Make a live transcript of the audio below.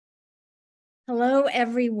Hello,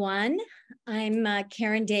 everyone. I'm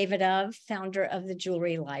Karen Davidov, founder of the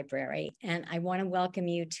Jewelry Library, and I want to welcome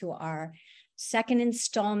you to our second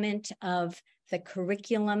installment of the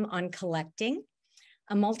Curriculum on Collecting,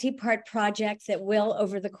 a multi-part project that will,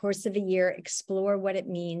 over the course of a year, explore what it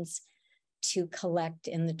means to collect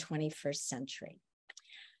in the 21st century.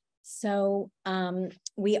 So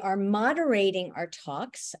we are moderating our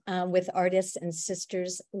talks with artists and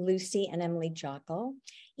sisters Luci and Emily Jockel.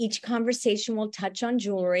 Each conversation will touch on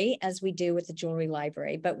jewelry, as we do with the Jewelry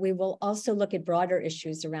Library, but we will also look at broader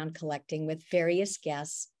issues around collecting with various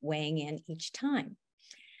guests weighing in each time.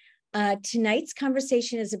 Tonight's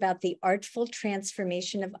conversation is about the artful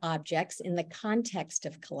transformation of objects in the context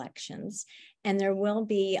of collections, and there will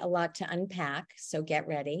be a lot to unpack, so get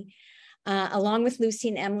ready. Along with Luci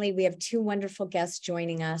and Emily, we have two wonderful guests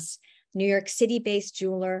joining us, New York City-based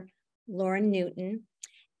jeweler Lauren Newton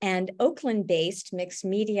and Oakland-based mixed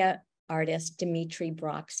media artist Demetri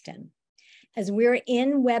Broxton. As we're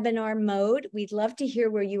in webinar mode, we'd love to hear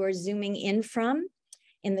where you are zooming in from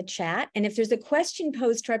in the chat. And if there's a question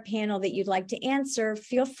posed to our panel that you'd like to answer,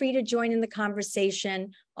 feel free to join in the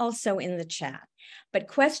conversation also in the chat. But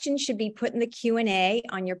questions should be put in the Q&A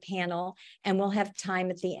on your panel, and we'll have time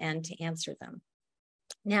at the end to answer them.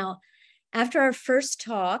 Now, after our first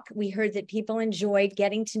talk, we heard that people enjoyed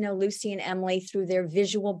getting to know Luci and Emily through their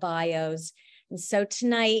visual bios. And so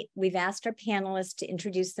tonight, we've asked our panelists to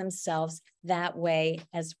introduce themselves that way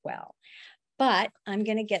as well. But I'm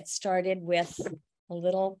going to get started with a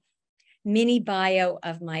little mini bio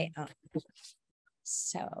of my own.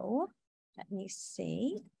 So let me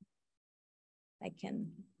see. I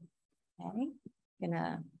can, okay,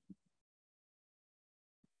 gonna,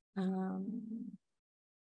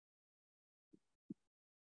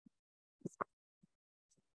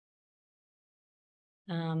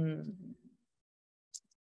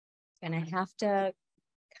 gonna have to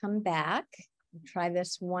come back and try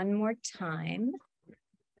this one more time.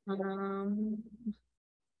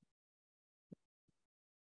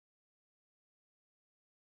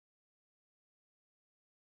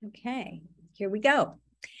 Okay, here we go.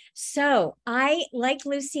 So I, like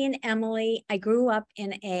Luci and Emily, I grew up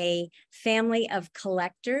in a family of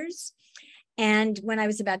collectors. And when I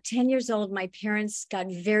was about 10 years old, my parents got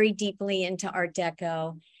very deeply into Art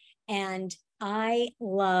Deco. And I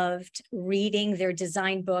loved reading their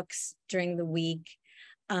design books during the week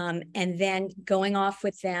and then going off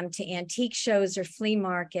with them to antique shows or flea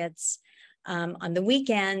markets on the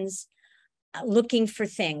weekends, looking for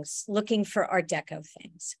things, looking for Art Deco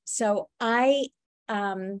things. So I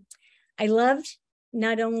loved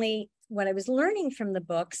not only what I was learning from the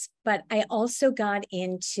books, but I also got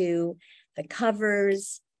into the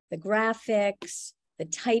covers, the graphics, the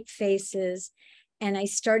typefaces, and I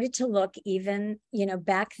started to look even,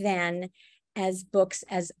 back then as books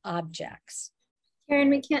as objects. Karen,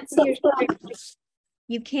 we can't see your slide.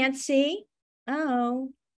 You can't see?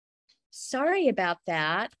 Oh. Sorry about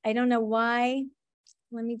that. I don't know why.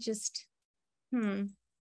 Let me just, I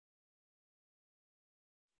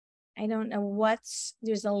don't know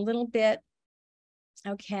there's a little bit,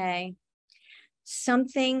 okay.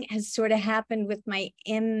 Something has sort of happened with my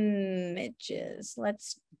images.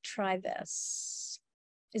 Let's try this.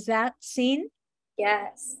 Is that seen?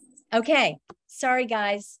 Yes. Okay, sorry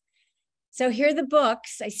guys. So here are the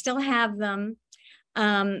books. I still have them.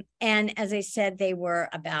 And as I said, they were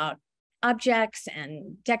about objects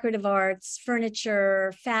and decorative arts,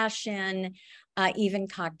 furniture, fashion, even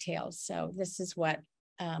cocktails. So this is what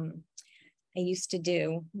I used to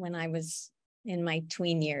do when I was in my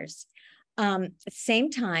tween years. At the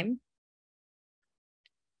same time,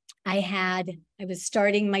 I was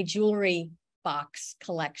starting my jewelry box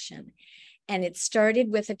collection. And it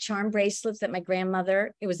started with a charm bracelet that my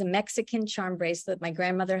grandmother, it was a Mexican charm bracelet my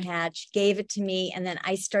grandmother had. She gave it to me, and then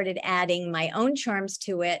I started adding my own charms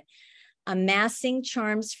to it, amassing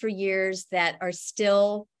charms for years that are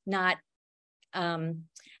still not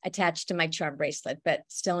attached to my charm bracelet, but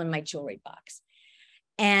still in my jewelry box.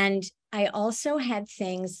 And I also had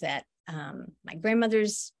things that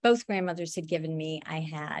both grandmothers had given me. I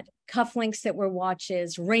had cufflinks that were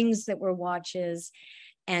watches, rings that were watches,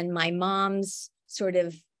 and my mom's sort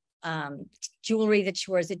of jewelry that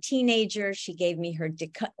she wore as a teenager. She gave me her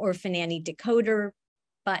Orphan Annie decoder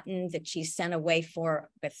button that she sent away from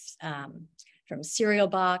cereal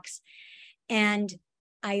box. And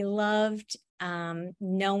I loved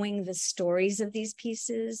knowing the stories of these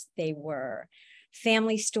pieces. They were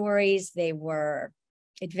family stories, they were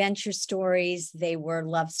adventure stories, they were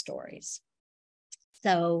love stories.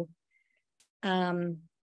 So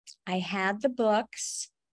I had the books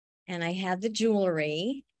and I had the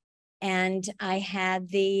jewelry, and I had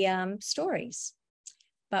the stories.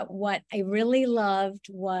 But what I really loved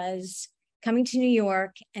was coming to New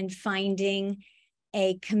York and finding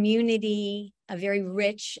a community, a very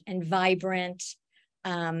rich and vibrant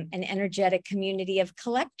and energetic community of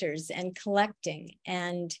collectors and collecting.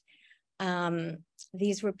 And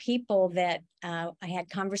these were people that I had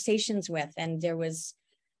conversations with, and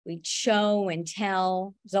we'd show and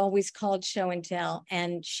tell. It was always called show and tell,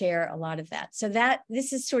 and share a lot of that. So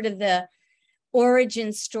this is sort of the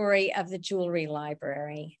origin story of the jewelry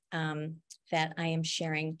library that I am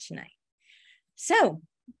sharing tonight. So,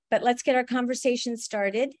 but let's get our conversation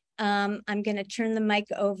started. I'm going to turn the mic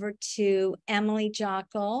over to Emily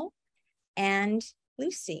Jockel and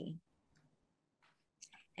Luci.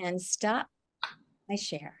 And stop my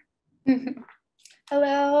share.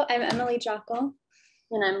 Hello, I'm Emily Jockel.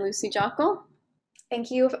 And I'm Luci Jockel.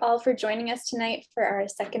 Thank you all for joining us tonight for our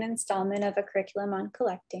second installment of a curriculum on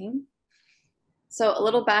collecting. So a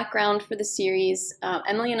little background for the series.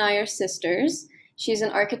 Emily and I are sisters. She's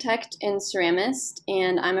an architect and ceramist,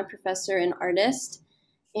 and I'm a professor and artist.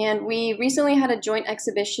 And we recently had a joint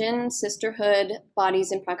exhibition, Sisterhood,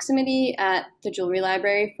 Bodies in Proximity, at the Jewelry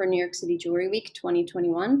Library for New York City Jewelry Week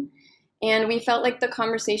 2021. And we felt like the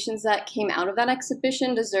conversations that came out of that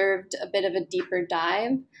exhibition deserved a bit of a deeper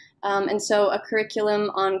dive. And so a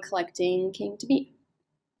curriculum on collecting came to be.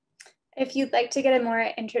 If you'd like to get a more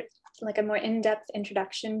in-depth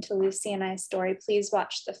introduction to Luci and I's story, please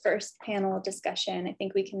watch the first panel discussion. I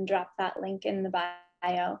think we can drop that link in the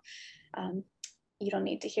bio. You don't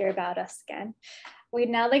need to hear about us again. We'd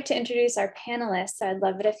now like to introduce our panelists. So I'd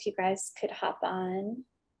love it if you guys could hop on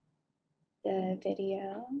the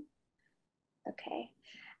video. Okay.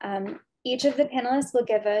 Each of the panelists will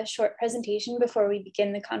give a short presentation before we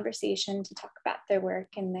begin the conversation to talk about their work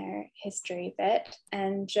and their history a bit.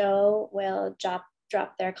 And Joe will drop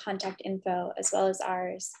their contact info as well as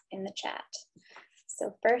ours in the chat.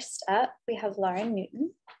 So first up, we have Lauren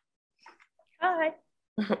Newton. Hi.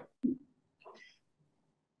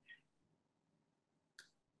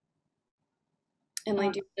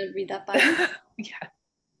 Emily, do you want to read that bio? Yeah.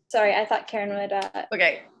 Sorry, I thought Karen would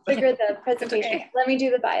trigger the presentation. Okay. Let me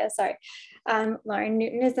do the bio, sorry. Lauren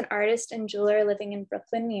Newton is an artist and jeweler living in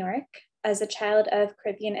Brooklyn, New York. As a child of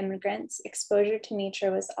Caribbean immigrants, exposure to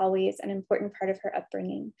nature was always an important part of her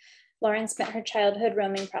upbringing. Lauren spent her childhood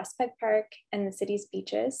roaming Prospect Park and the city's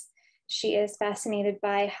beaches. She is fascinated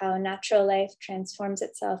by how natural life transforms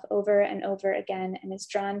itself over and over again and is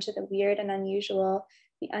drawn to the weird and unusual,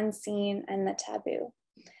 the unseen, and the taboo.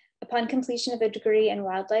 Upon completion of a degree in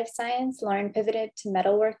wildlife science, Lauren pivoted to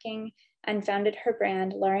metalworking and founded her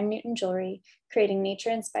brand, Lauren Newton Jewelry, creating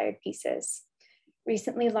nature-inspired pieces.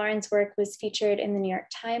 Recently, Lauren's work was featured in the New York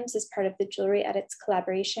Times as part of the Jewelry Edit's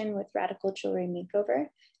collaboration with Radical Jewelry Makeover,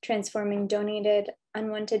 transforming donated,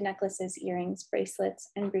 unwanted necklaces, earrings,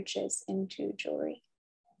 bracelets, and brooches into jewelry.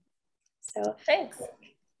 So thanks.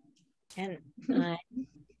 And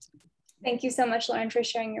thank you so much, Lauren, for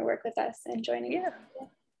sharing your work with us and joining us.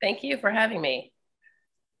 Thank you for having me.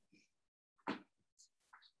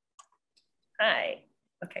 Hi.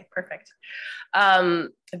 Okay, perfect.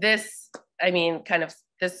 This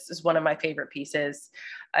is one of my favorite pieces.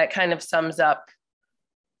 It kind of sums up,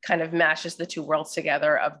 kind of mashes the two worlds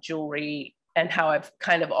together of jewelry and how I've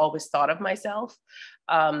kind of always thought of myself.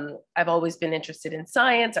 I've always been interested in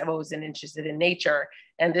science. I've always been interested in nature.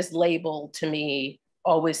 And this label to me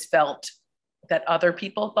always felt that other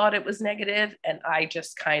people thought it was negative. And I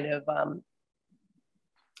just kind of,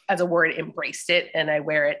 as a word, embraced it. And I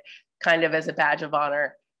wear it kind of as a badge of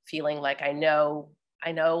honor, feeling like I know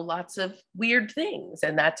lots of weird things,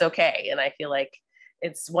 and that's okay. And I feel like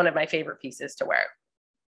it's one of my favorite pieces to wear.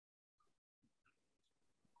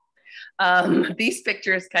 These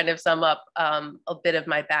pictures kind of sum up a bit of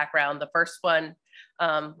my background. The first one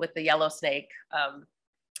with the yellow snake,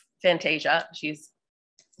 Fantasia, she's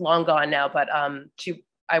long gone now, but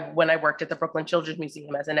when I worked at the Brooklyn Children's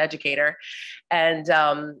Museum as an educator, and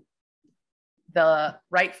the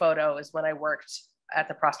right photo is when I worked at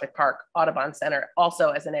the Prospect Park Audubon Center,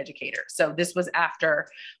 also as an educator. So this was after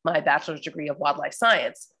my bachelor's degree of wildlife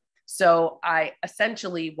science. So I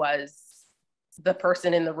essentially was the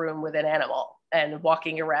person in the room with an animal and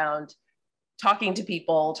walking around, talking to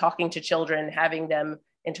people, talking to children, having them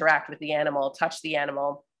interact with the animal, touch the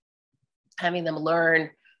animal, having them learn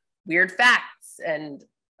weird facts and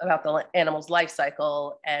about the animal's life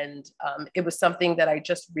cycle. And it was something that I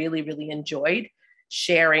just really, really enjoyed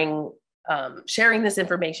sharing this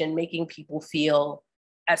information, making people feel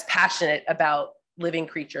as passionate about living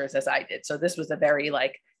creatures as I did. So this was a very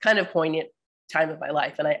kind of poignant time of my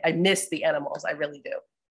life. And I miss the animals, I really do.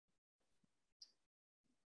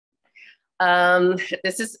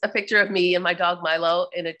 This is a picture of me and my dog Milo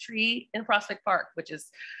in a tree in Prospect Park,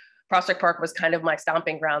 Prospect Park was kind of my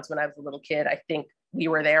stomping grounds when I was a little kid. I think we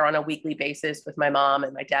were there on a weekly basis with my mom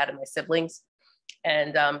and my dad and my siblings.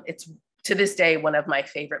 And it's to this day one of my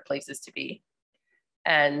favorite places to be.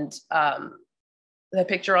 And the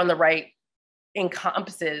picture on the right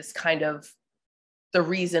encompasses kind of the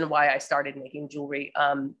reason why I started making jewelry.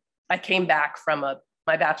 I came back from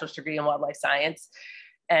my bachelor's degree in wildlife science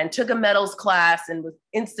and took a metals class and was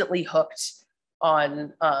instantly hooked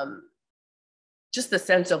on just the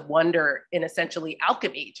sense of wonder in essentially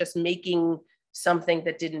alchemy, just making something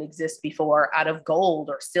that didn't exist before out of gold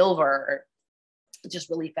or silver. It just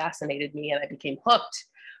really fascinated me and I became hooked.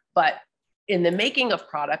 But in the making of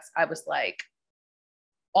products, I was like,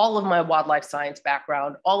 all of my wildlife science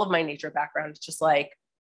background, all of my nature background, it's just like,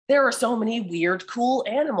 there are so many weird, cool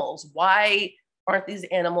animals. Why aren't these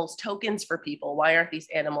animals tokens for people? Why aren't these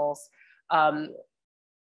animals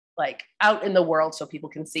like out in the world so people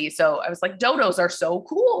can see? So I was like, dodos are so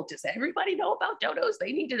cool. Does everybody know about dodos?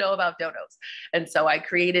 They need to know about dodos. And so I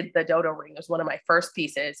created the dodo ring as one of my first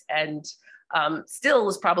pieces, and still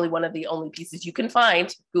is probably one of the only pieces you can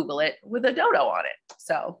find, Google it, with a dodo on it.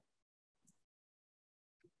 So,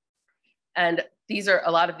 and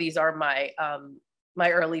a lot of these are my my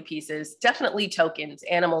early pieces, definitely tokens,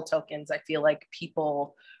 animal tokens. I feel like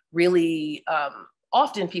people really,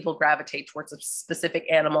 often people gravitate towards a specific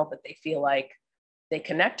animal that they feel like they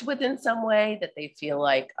connect with in some way, that they feel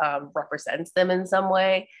like represents them in some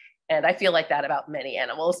way. And I feel like that about many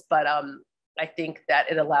animals, but I think that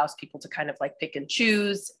it allows people to kind of like pick and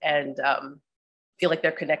choose and feel like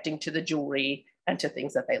they're connecting to the jewelry and to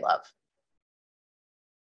things that they love.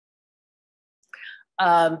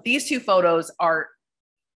 These two photos are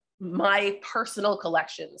my personal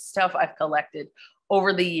collection, stuff I've collected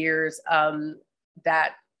over the years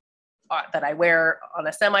that I wear on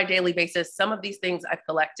a semi-daily basis. Some of these things I've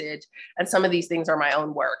collected, and some of these things are my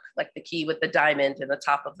own work, like the key with the diamond in the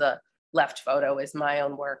top of the left photo is my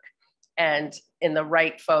own work. And in the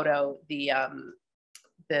right photo, the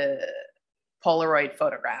Polaroid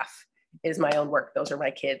photograph is my own work. Those are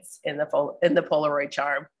my kids in the Polaroid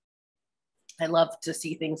charm. I love to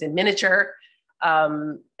see things in miniature.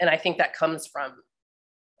 And I think that comes from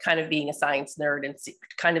kind of being a science nerd and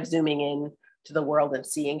kind of zooming in to the world and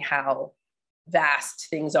seeing how vast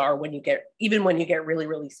things are even when you get really,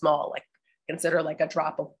 really small. Like consider like a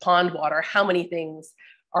drop of pond water, how many things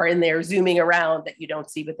are in there zooming around that you don't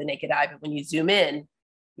see with the naked eye. But when you zoom in,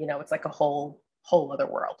 you know, it's like a whole other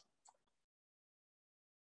world.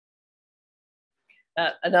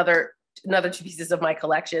 Another two pieces of my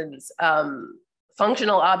collections,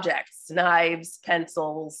 functional objects, knives,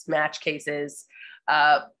 pencils, match cases,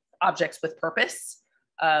 objects with purpose.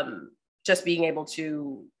 Just being able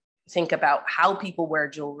to think about how people wear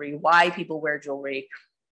jewelry, why people wear jewelry,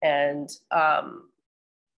 and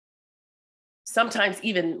sometimes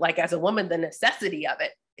even like as a woman, the necessity of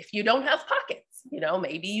it. If you don't have pockets, you know,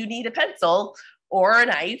 maybe you need a pencil or a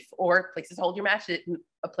knife or a place to hold your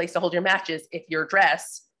matches if your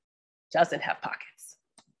dress doesn't have pockets.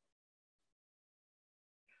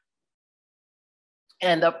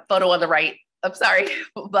 And the photo on the right, I'm sorry,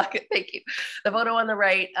 thank you. The photo on the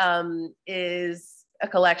right is a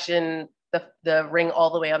collection. The ring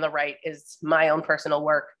all the way on the right is my own personal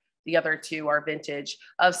work. The other two are vintage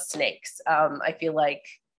of snakes. I feel like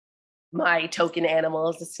my token animal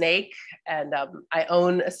is a snake, and I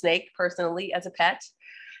own a snake personally as a pet.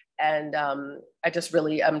 And I just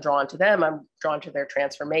really am drawn to them. I'm drawn to their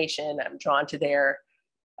transformation. I'm drawn to their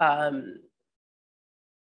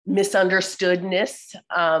misunderstoodness.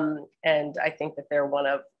 And I think that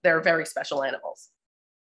they're very special animals.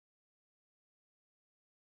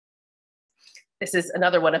 This is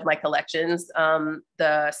another one of my collections.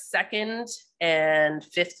 The second and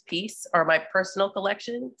fifth piece are my personal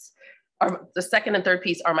collections. The second and third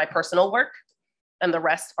piece are my personal work, and the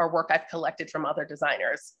rest are work I've collected from other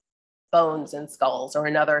designers. Bones and skulls are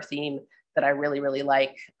another theme that I really, really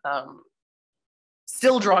like.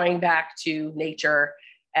 Still drawing back to nature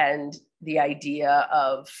and the idea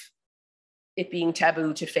of it being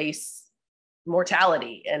taboo to face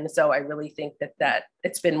mortality. And so I really think that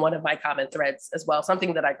it's been one of my common threads as well,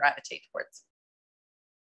 something that I gravitate towards.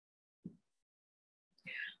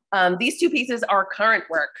 These two pieces are current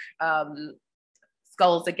work.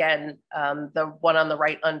 Skulls again, the one on the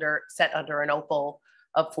right set under an opal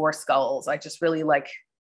of 4 skulls. I just really like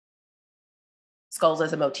skulls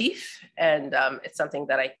as a motif, and it's something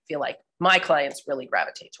that I feel like my clients really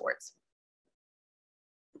gravitate towards.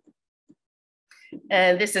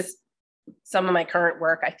 And this is some of my current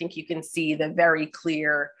work. I think you can see the very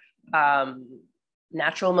clear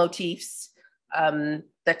natural motifs. The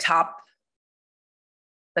top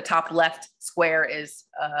left square is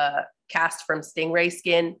cast from stingray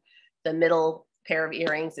skin. The middle pair of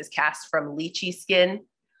earrings is cast from lychee skin.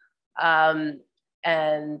 And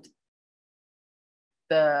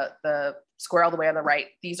the square all the way on the right,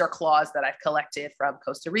 these are claws that I've collected from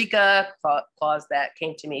Costa Rica, claws that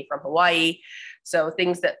came to me from Hawaii. So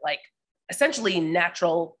things that, like, essentially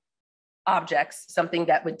natural objects, something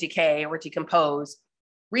that would decay or decompose,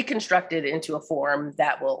 reconstructed into a form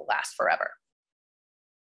that will last forever.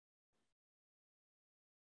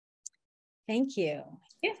 Thank you.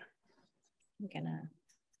 Yeah. I'm gonna,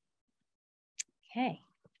 okay.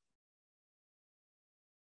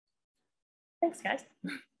 Thanks, guys.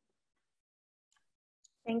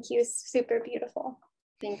 Thank you, super beautiful.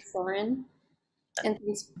 Thanks, Lauren. And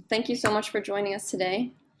thank you so much for joining us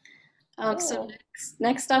today. So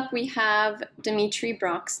next up we have Demetri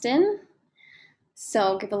Broxton.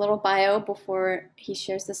 So give a little bio before he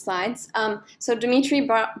shares the slides. So Demetri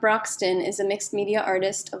Broxton is a mixed media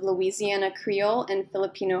artist of Louisiana Creole and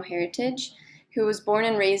Filipino heritage who was born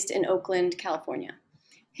and raised in Oakland, California.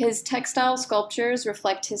 His textile sculptures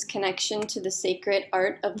reflect his connection to the sacred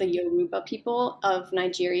art of the Yoruba people of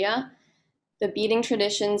Nigeria, the beading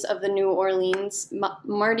traditions of the New Orleans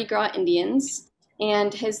Mardi Gras Indians,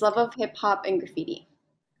 and his love of hip hop and graffiti.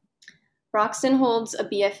 Broxton holds a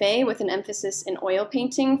BFA with an emphasis in oil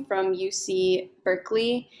painting from UC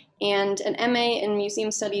Berkeley and an MA in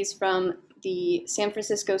museum studies from the San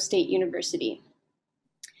Francisco State University.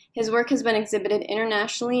 His work has been exhibited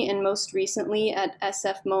internationally and most recently at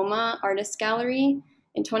SF MoMA Artist Gallery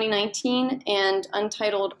in 2019 and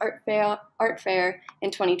Untitled Art Fair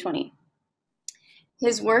in 2020.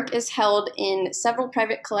 His work is held in several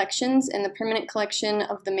private collections in the permanent collection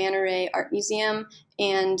of the Man Ray Art Museum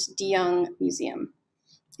and DeYoung Museum.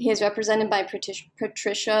 He is represented by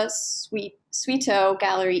Patricia Sweeto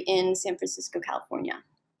Gallery in San Francisco, California.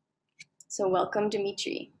 So welcome,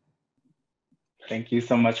 Demetri. Thank you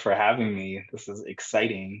so much for having me. This is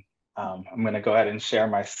exciting. I'm going to go ahead and share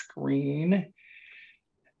my screen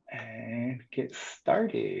and get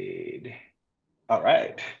started. All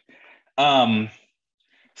right.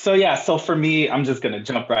 So for me, I'm just going to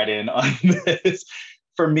jump right in on this.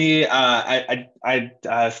 For me,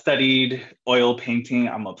 I studied oil painting.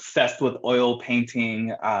 I'm obsessed with oil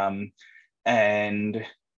painting, and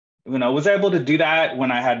was able to do that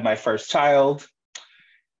when I had my first child.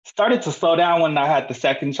 Started to slow down when I had the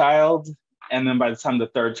second child. And then by the time the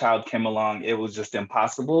third child came along, it was just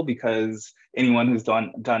impossible because anyone who's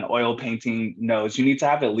done oil painting knows you need to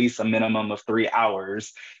have at least a minimum of 3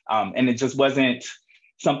 hours. And it just wasn't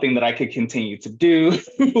something that I could continue to do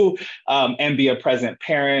and be a present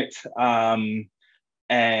parent. And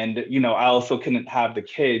I also couldn't have the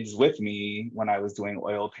kids with me when I was doing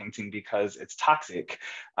oil painting because it's toxic.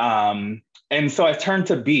 And so I turned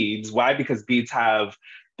to beads. Why? Because beads have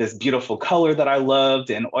this beautiful color that I loved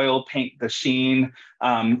and oil paint, the sheen,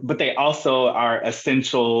 but they also are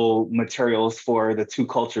essential materials for the two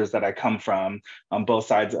cultures that I come from on both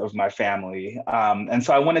sides of my family. And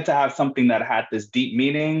so I wanted to have something that had this deep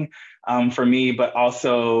meaning for me, but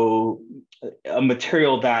also a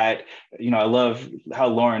material that, I love how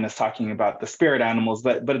Lauren is talking about the spirit animals,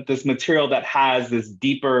 but this material that has this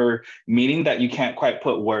deeper meaning that you can't quite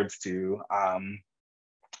put words to.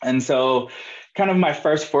 And so kind of my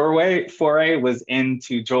first foray was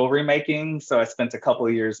into jewelry making. So I spent a couple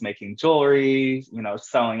of years making jewelry,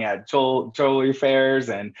 selling at jewelry fairs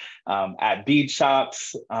and at bead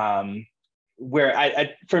shops, where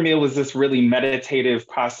for me, it was this really meditative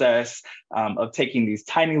process of taking these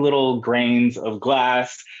tiny little grains of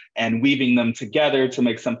glass and weaving them together to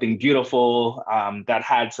make something beautiful that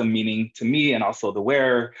had some meaning to me and also the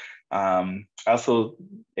wearer. I also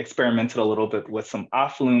experimented a little bit with some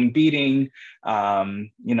off-loom beading.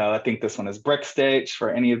 I think this one is brick stitch for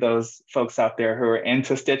any of those folks out there who are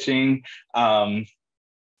into stitching. And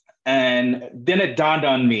then it dawned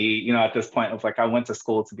on me, at this point of like, I went to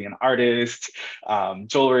school to be an artist.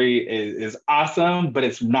 Jewelry is awesome, but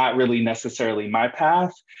it's not really necessarily my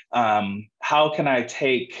path. How can I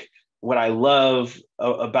take what I love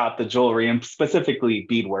about the jewelry and specifically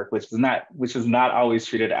beadwork, which is not always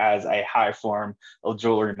treated as a high form of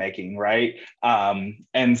jewelry making, right?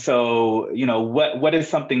 And so, what is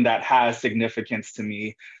something that has significance to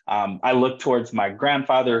me? I look towards my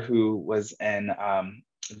grandfather who was in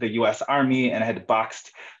the US Army and had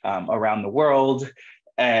boxed around the world.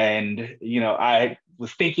 And, I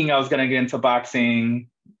was thinking I was gonna get into boxing,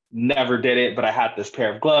 never did it, but I had this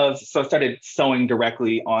pair of gloves. So I started sewing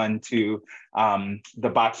directly onto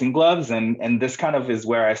the boxing gloves. And this kind of is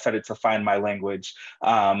where I started to find my language.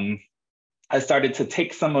 I started to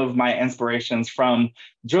take some of my inspirations from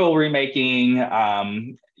jewelry making,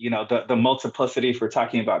 the multiplicity, if we're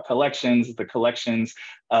talking about collections, the collections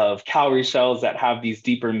of cowrie shells that have these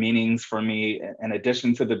deeper meanings for me in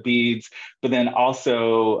addition to the beads, but then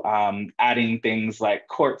also adding things like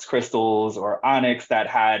quartz crystals or onyx that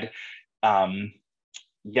had,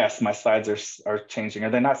 yes, my slides are changing. Are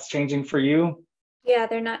they not changing for you? Yeah,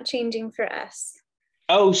 they're not changing for us.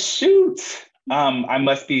 Oh, shoot. I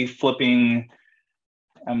must be showing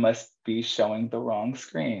the wrong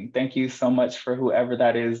screen. Thank you so much for whoever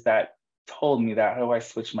that is that told me that. How do I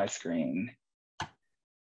switch my screen?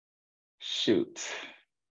 Shoot.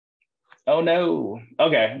 Oh no.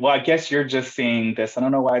 Okay, well, I guess you're just seeing this. I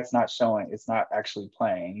don't know why it's not showing. It's not actually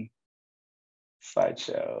playing.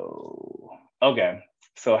 Slideshow. Okay,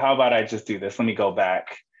 so how about I just do this? Let me go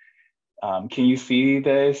back. Can you see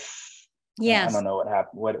this? Yes. I don't know what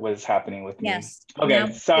happened. What is happening with me? Yes. Okay, Now,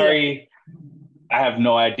 sorry. I have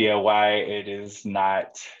no idea why it is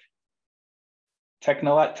not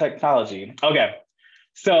technology. Okay,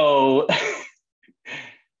 so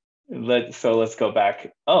let's go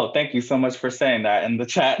back. Oh, thank you so much for saying that in the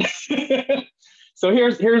chat. So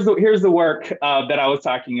here's the work that I was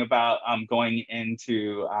talking about going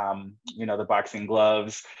into the boxing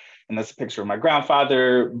gloves. And that's a picture of my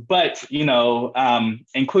grandfather, but,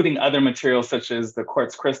 including other materials such as the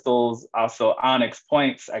quartz crystals, also onyx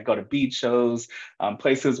points. I go to bead shows,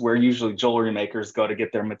 places where usually jewelry makers go to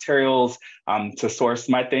get their materials to source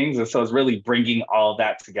my things. And so it's really bringing all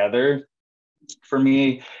that together for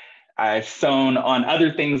me. I've sewn on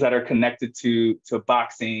other things that are connected to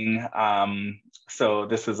boxing. So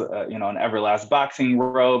this is an Everlast boxing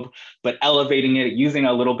robe, but elevating it, using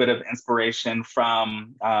a little bit of inspiration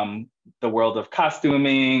from the world of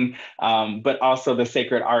costuming, but also the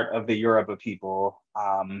sacred art of the Yoruba people,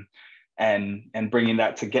 and bringing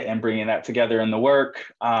that together in the work.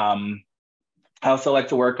 I also like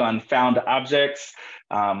to work on found objects.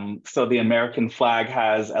 So the American flag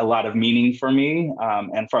has a lot of meaning for me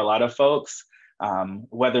and for a lot of folks.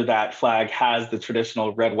 Whether that flag has the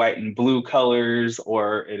traditional red, white, and blue colors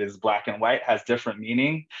or it is black and white has different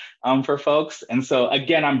meaning for folks. And so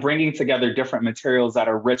again, I'm bringing together different materials that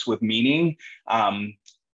are rich with meaning,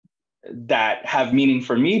 that have meaning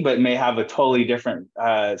for me, but may have a totally different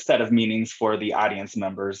set of meanings for the audience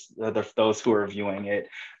members, those who are viewing it.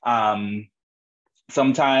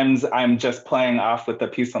 Sometimes I'm just playing off with the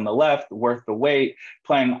piece on the left, worth the wait,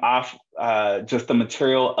 playing off just the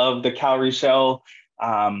material of the cowrie shell,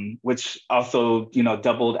 which also,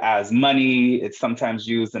 doubled as money. It's sometimes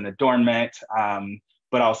used in adornment,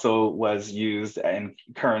 but also was used in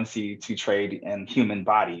currency to trade in human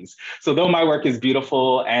bodies. So though my work is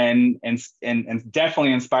beautiful and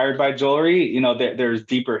definitely inspired by jewelry, there's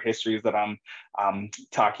deeper histories that I'm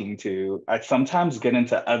talking to. I sometimes get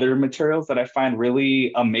into other materials that I find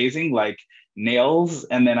really amazing, like nails,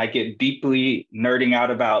 and then I get deeply nerding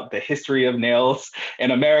out about the history of nails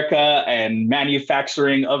in America and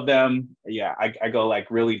manufacturing of them. Yeah, I go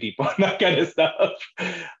like really deep on that kind of stuff.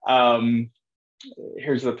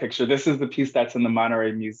 Here's the picture. This is the piece that's in the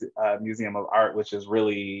Monterey Museum of Art, which is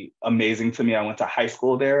really amazing to me. I went to high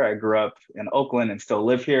school there. I grew up in Oakland and still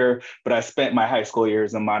live here, but I spent my high school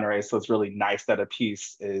years in Monterey. So it's really nice that a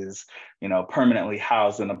piece is, permanently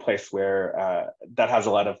housed in a place where that has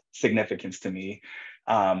a lot of significance to me.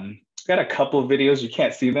 Got a couple of videos, you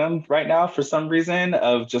can't see them right now for some reason,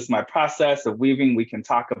 of just my process of weaving. We can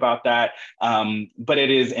talk about that, but it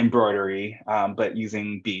is embroidery, but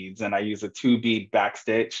using beads, and I use a 2-bead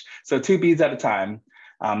backstitch, so 2 beads at a time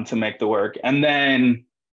to make the work. And then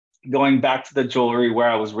going back to the jewelry, where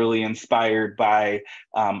I was really inspired by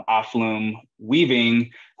off-loom weaving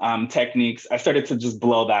techniques, I started to just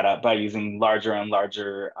blow that up by using larger and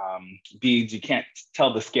larger beads. You can't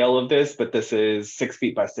tell the scale of this, but this is 6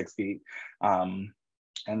 feet by 6 feet. And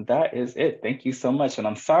that is it. Thank you so much. And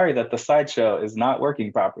I'm sorry that the slideshow is not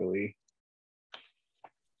working properly.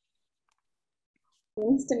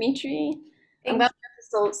 Thanks, Demetri. I'm glad to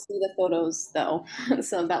still see the photos though.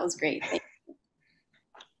 So that was great. Thank you.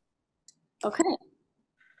 Okay.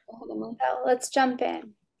 Go ahead, Emily. So let's jump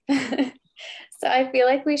in. So I feel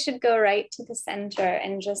like we should go right to the center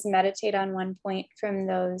and just meditate on one point from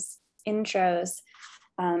those intros.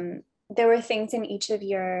 There were things in each of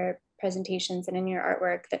your presentations and in your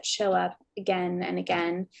artwork that show up again and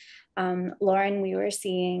again. Lauren, we were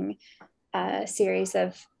seeing a series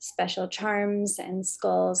of special charms and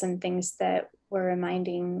skulls and things that were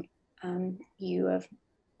reminding you of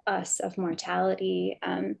us of mortality,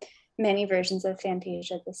 many versions of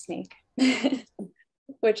Fantasia the snake,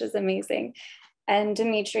 which is amazing. And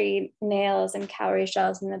Demetri, nails and cowrie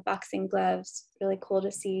shells and the boxing gloves. Really cool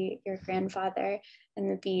to see your grandfather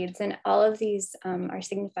and the beads. And all of these are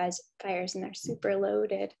signifiers and they're super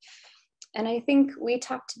loaded. And I think we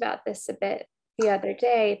talked about this a bit the other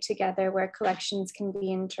day together, where collections can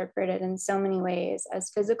be interpreted in so many ways as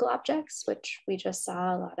physical objects, which we just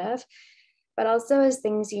saw a lot of, but also as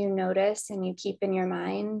things you notice and you keep in your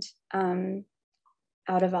mind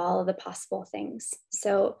out of all of the possible things.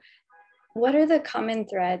 So what are the common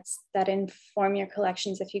threads that inform your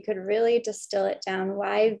collections? If you could really distill it down,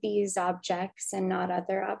 why these objects and not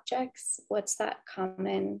other objects? What's that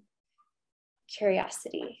common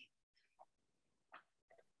curiosity?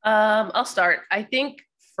 I'll start. I think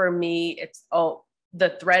for me, the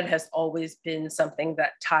thread has always been something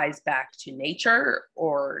that ties back to nature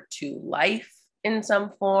or to life in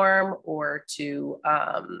some form, or to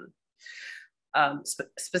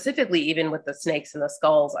specifically even with the snakes and the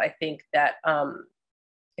skulls. I think that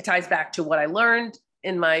it ties back to what I learned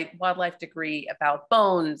in my wildlife degree about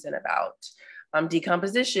bones and about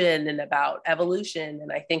decomposition and about evolution.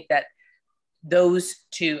 And I think that those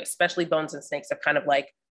two, especially bones and snakes, have kind of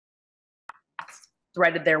like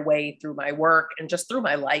threaded their way through my work and just through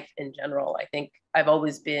my life in general. I think I've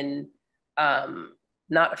always been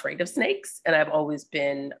not afraid of snakes. And I've always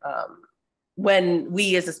been, when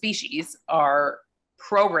we as a species are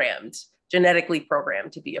genetically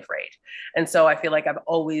programmed to be afraid. And so I feel like I'm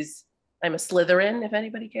a Slytherin, if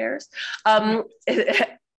anybody cares. So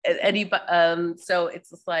it's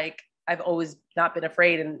just like, I've always not been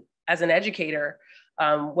afraid. And as an educator,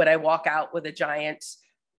 when I walk out with a giant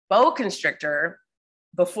boa constrictor,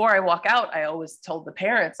 before I walk out, I always told the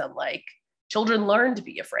parents, I'm like, children learn to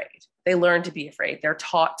be afraid. They learn to be afraid. They're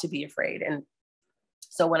taught to be afraid. And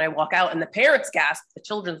so when I walk out and the parents gasp, the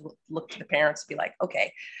children look to the parents and be like,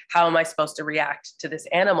 okay, how am I supposed to react to this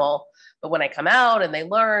animal? But when I come out and they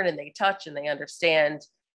learn and they touch and they understand,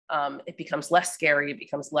 it becomes less scary, it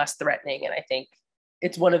becomes less threatening. And I think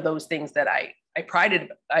it's one of those things that I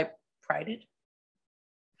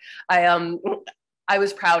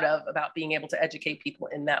was proud of, about being able to educate people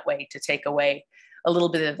in that way, to take away a little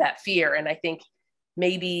bit of that fear. And I think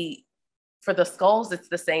maybe for the skulls, it's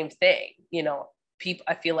the same thing. You know,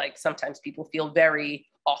 I feel like sometimes people feel very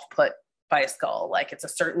off-put by a skull, like it's a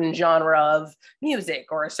certain genre of music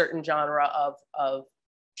or a certain genre of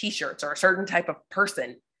t-shirts or a certain type of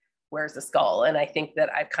person wears a skull. And I think that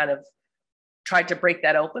I've kind of tried to break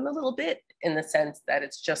that open a little bit, in the sense that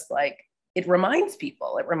it's just like, it reminds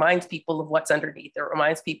people of what's underneath. It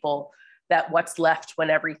reminds people that what's left when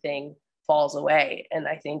everything falls away. And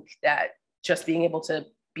I think that just being able to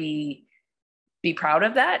be proud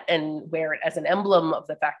of that and wear it as an emblem of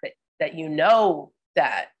the fact that you know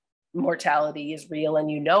that mortality is real, and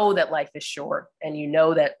you know that life is short, and you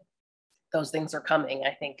know that those things are coming.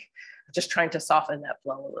 I think just trying to soften that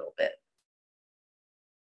blow a little bit.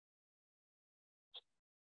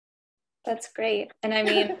 That's great. And I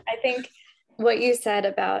mean, I think what you said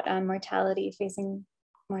about facing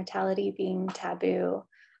mortality being taboo,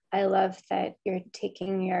 I love that you're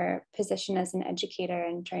taking your position as an educator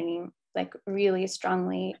and turning, like, really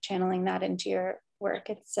strongly channeling that into your work.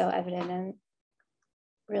 It's so evident and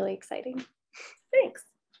really exciting. Thanks.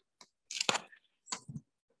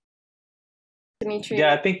 Demetri.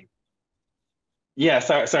 Yeah, I think. Yeah,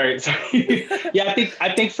 sorry. Yeah,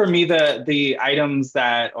 I think for me, the items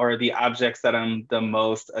or the objects that I'm the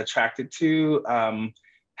most attracted to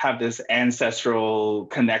have this ancestral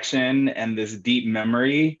connection and this deep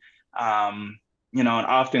memory. And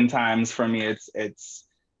oftentimes for me, it's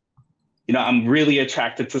I'm really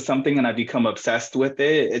attracted to something and I become obsessed with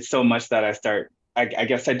it. It's so much that I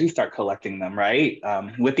guess I do start collecting them, right?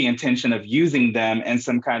 With the intention of using them in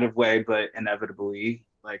some kind of way, but inevitably,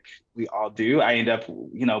 like we all do, I end up,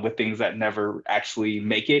 with things that never actually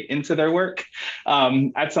make it into their work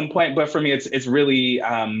at some point. But for me, it's really,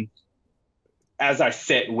 as I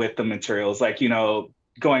sit with the materials, like,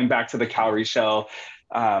 going back to the cowrie shell,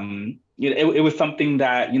 it was something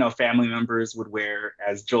that, family members would wear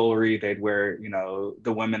as jewelry. They'd wear,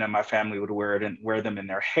 the women in my family would wear it and wear them in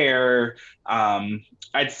their hair.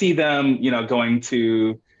 I'd see them, going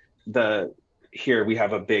to here we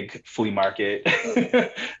have a big flea market, the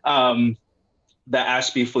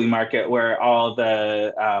Ashby flea market, where all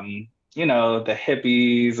the, the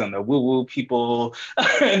hippies and the woo-woo people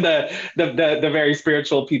and the very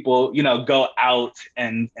spiritual people, go out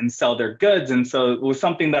and sell their goods. And so it was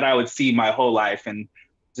something that I would see my whole life. And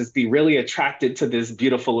just be really attracted to this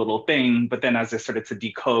beautiful little thing. But then as I started to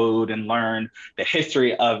decode and learn the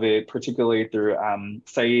history of it, particularly through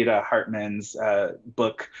Saida Hartman's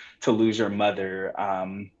book, To Lose Your Mother,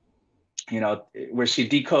 you know, where she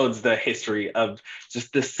decodes the history of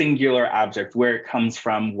just the singular object, where it comes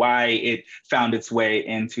from, why it found its way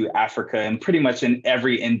into Africa and pretty much in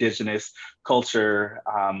every indigenous culture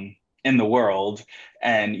in the world,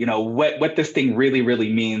 and you know what this thing really,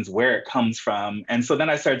 really means, where it comes from. And so then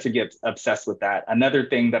I started to get obsessed with that. Another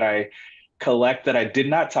thing that I collect that I did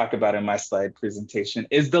not talk about in my slide presentation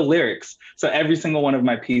is the lyrics. So every single one of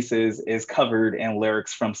my pieces is covered in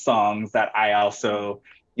lyrics from songs that I also,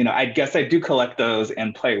 you know, I guess I do collect those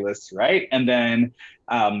in playlists, right? And then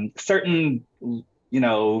certain, you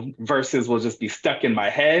know, verses will just be stuck in my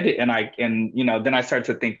head, and you know, then I start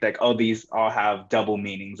to think like, oh, these all have double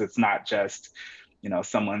meanings. It's not just, you know,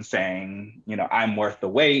 someone saying, you know, I'm worth the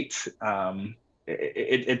wait.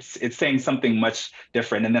 It's saying something much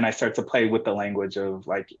different. And then I start to play with the language of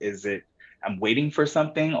like, is it I'm waiting for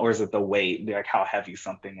something, or is it the weight, like how heavy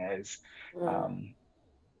something is? I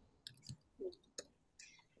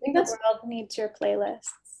think that's the world needs your playlists.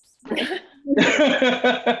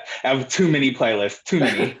 I have too many playlists, too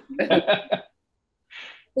many. I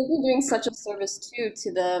think you're doing such a service too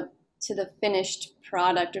to the finished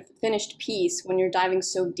product or finished piece when you're diving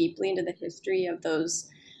so deeply into the history of those,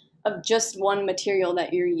 of just one material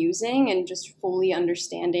that you're using, and just fully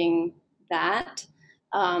understanding that.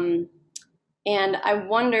 And I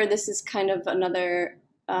wonder, this is kind of another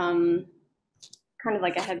kind of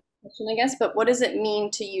like a heavy question, I guess, but what does it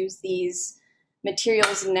mean to use these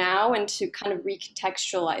materials now and to kind of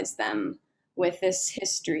recontextualize them with this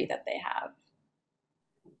history that they have?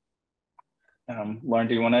 Lauren,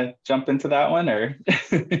 do you want to jump into that one, or?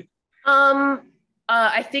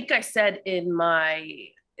 I think I said in my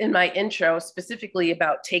intro specifically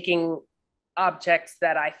about taking objects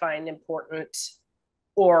that I find important,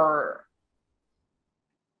 or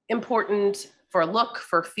important for look,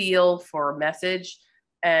 for feel, for message,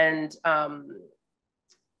 and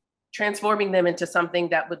transforming them into something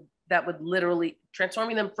that would literally,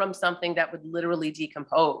 transforming them from something that would literally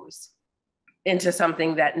decompose into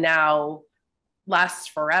something that now lasts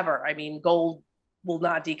forever. I mean, gold will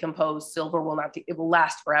not decompose, silver will not, it will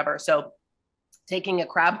last forever. So taking a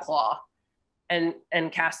crab claw and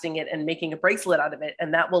casting it and making a bracelet out of it,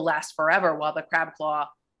 and that will last forever, while the crab claw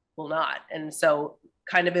will not. And so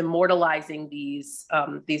kind of immortalizing these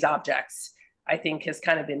objects, I think, has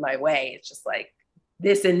kind of been my way. It's just like,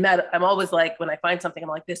 this in metal, I'm always like, when I find something, I'm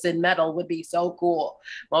like, this in metal would be so cool.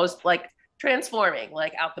 I'm always like transforming,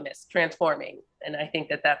 like alchemists transforming. And I think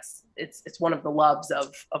it's one of the loves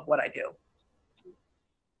of what I do.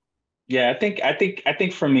 Yeah, I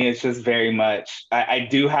think for me, it's just very much, I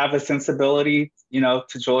do have a sensibility, you know,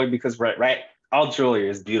 to jewelry, because right, all jewelry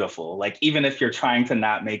is beautiful. Like, even if you're trying to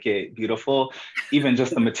not make it beautiful, even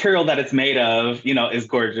just the material that it's made of, you know, is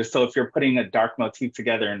gorgeous. So if you're putting a dark motif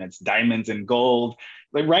together and it's diamonds and gold,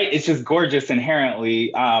 like, right, it's just gorgeous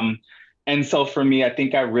inherently. And so for me, I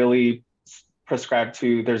think I really prescribe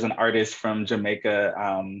to, there's an artist from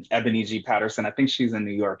Jamaica, Ebony G. Patterson, I think she's in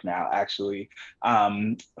New York now, actually,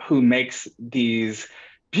 who makes these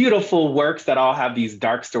beautiful works that all have these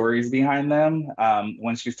dark stories behind them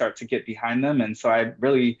once you start to get behind them. And so I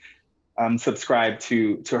really subscribe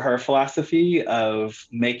to her philosophy of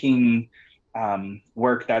making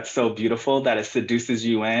work that's so beautiful that it seduces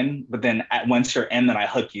you in, but then once you're in, then I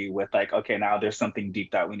hook you with like, okay, now there's something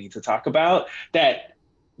deep that we need to talk about, that,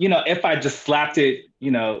 you know, if I just slapped you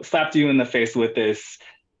in the face with this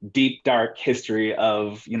deep, dark history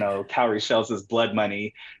of, you know, cowrie shells as blood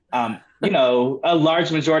money, you know, a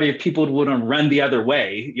large majority of people wouldn't run the other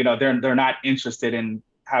way. You know, they're not interested in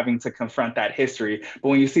having to confront that history. But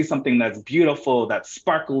when you see something that's beautiful, that's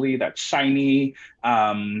sparkly, that's shiny,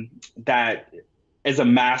 that is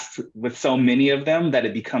amassed with so many of them, that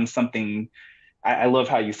it becomes something, I love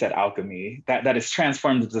how you said alchemy, that is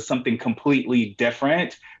transformed into something completely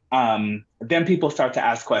different. Then people start to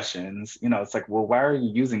ask questions. You know, it's like, well, why are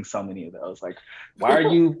you using so many of those? Like, why are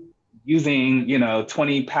you using, you know,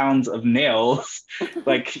 20 pounds of nails?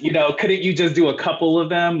 Like, you know, couldn't you just do a couple of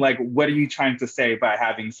them? Like, what are you trying to say by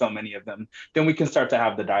having so many of them? Then we can start to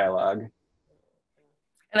have the dialogue.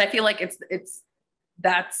 And I feel like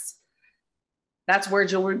that's where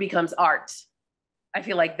jewelry becomes art. I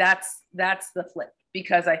feel like that's the flip,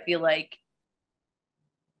 because I feel like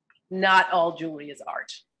not all jewelry is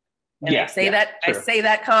art. And I say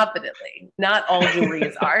that confidently. Not all jewelry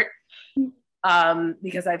is art,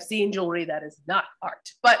 because I've seen jewelry that is not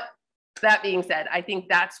art. But that being said, I think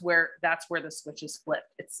that's where the switch is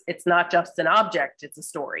flipped. It's not just an object, it's a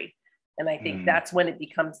story. And I think that's when it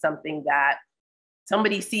becomes something that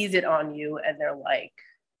somebody sees it on you and they're like,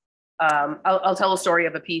 I'll tell a story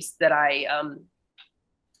of a piece that I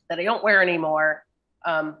don't wear anymore,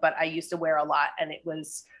 but I used to wear a lot, and it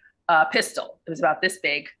was a pistol. It was about this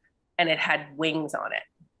big, and it had wings on it.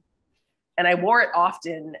 And I wore it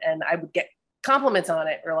often, and I would get compliments on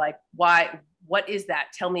it, or like, why, what is that?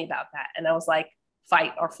 Tell me about that. And I was like,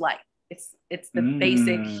 fight or flight. It's the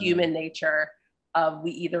basic human nature of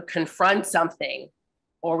we either confront something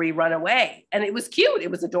or we run away. And it was cute.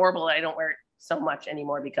 It was adorable. I don't wear it so much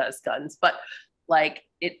anymore because guns, but like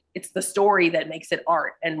it's the story that makes it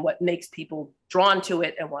art and what makes people drawn to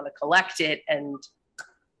it and want to collect it. And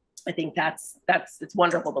I think it's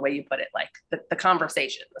wonderful the way you put it, like the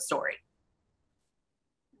conversation, the story.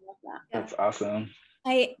 I love that. That's awesome.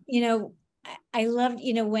 I loved,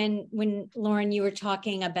 when Lauren, you were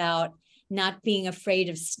talking about not being afraid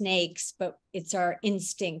of snakes, but it's our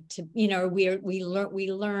instinct to, we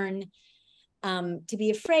learn to be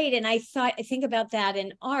afraid. And I think about that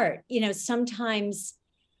in art, sometimes,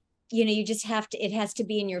 you just have to, it has to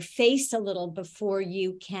be in your face a little before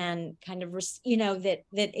you can kind of, that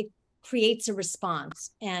it creates a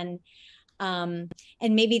response. And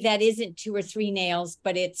maybe that isn't 2 or 3 nails,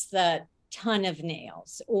 but it's the ton of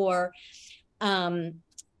nails. Or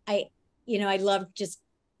I love just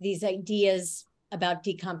these ideas about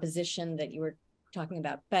decomposition that you were talking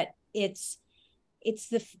about, but it's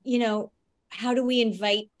the, how do we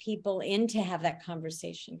invite people in to have that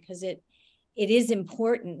conversation? Because it is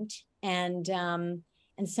important, and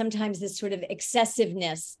sometimes this sort of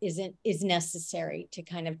excessiveness is necessary to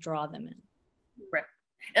kind of draw them in. Right.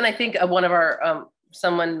 And I think one of our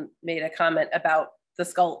someone made a comment about the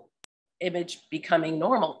skull image becoming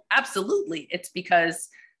normal. Absolutely. It's because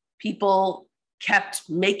people kept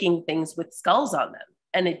making things with skulls on them,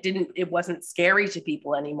 and it wasn't scary to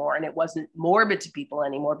people anymore, and it wasn't morbid to people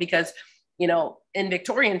anymore, because in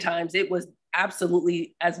Victorian times it was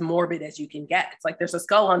absolutely as morbid as you can get. It's like there's a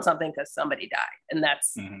skull on something because somebody died, and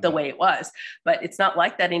that's the way it was. But it's not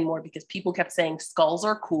like that anymore, because people kept saying skulls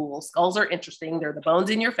are cool, skulls are interesting, they're the bones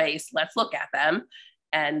in your face, let's look at them.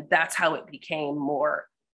 And that's how it became more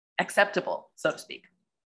acceptable, so to speak.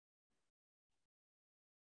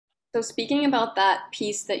 So speaking about that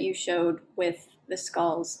piece that you showed with the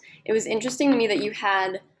skulls, it was interesting to me that you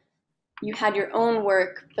had your own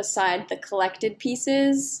work beside the collected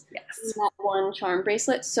pieces. Yes. In that one charm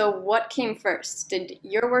bracelet. So what came first? Did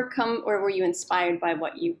your work come, or were you inspired by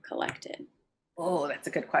what you collected? Oh, that's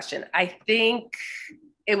a good question. I think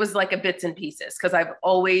it was like a bits and pieces, because I've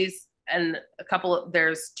always, and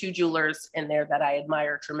there's 2 jewelers in there that I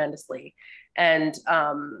admire tremendously. And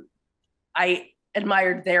I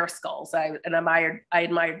admired their skulls. I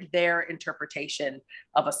admired their interpretation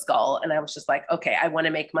of a skull. And I was just like, okay, I want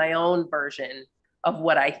to make my own version of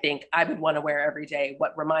what I think I would want to wear every day,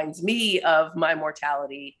 what reminds me of my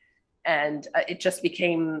mortality. And it just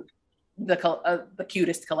became the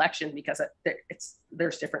cutest collection, because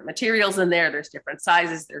there's different materials in there, there's different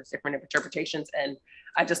sizes, there's different interpretations, and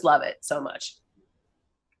I just love it so much.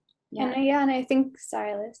 Yeah, and I think,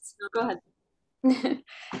 sorry, Liz. No, go ahead.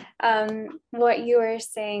 What you were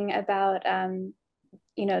saying about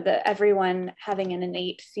everyone having an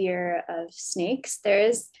innate fear of snakes,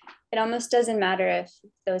 it almost doesn't matter if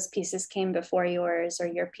those pieces came before yours or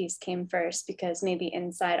your piece came first, because maybe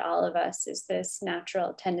inside all of us is this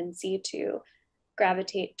natural tendency to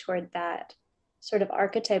gravitate toward that sort of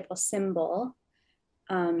archetypal symbol,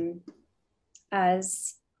 and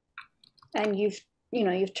you've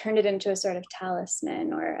turned it into a sort of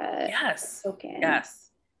talisman or a token. Yes.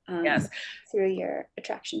 Through your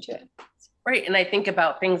attraction to it. Right. And I think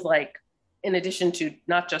about things like, in addition to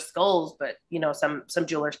not just skulls, but some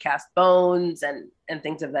jewelers cast bones and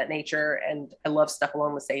things of that nature. And I love stuff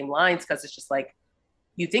along the same lines, because it's just like,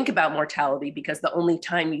 you think about mortality, because the only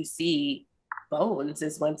time you see bones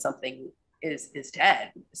is when something is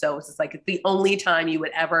dead. So it's just like, it's the only time you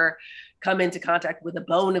would ever come into contact with a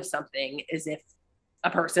bone of something is if a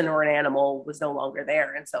person or an animal was no longer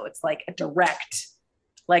there. And so it's like a direct,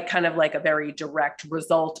 like kind of like a very direct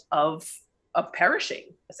result of perishing,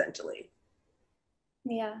 essentially.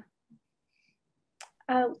 Yeah.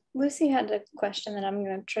 Lucy had a question that I'm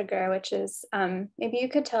going to trigger, which is maybe you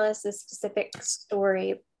could tell us a specific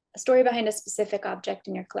story behind a specific object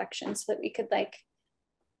in your collection, so that we could, like,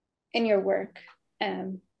 in your work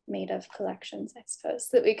made of collections, I suppose,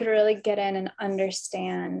 so that we could really get in and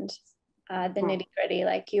understand the nitty gritty.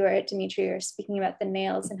 Like Demetri, you were speaking about the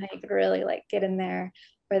nails and how you could really like get in there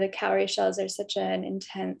or the cowrie shells are such an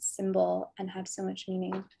intense symbol and have so much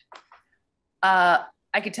meaning?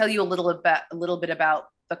 I could tell you a little bit about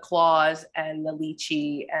the claws and the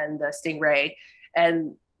lychee and the stingray,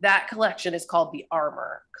 and that collection is called the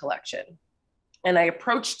Armor Collection. And I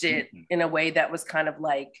approached it in a way that was kind of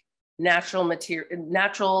like natural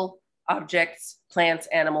objects, plants,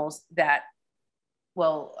 animals that,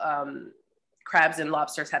 well, crabs and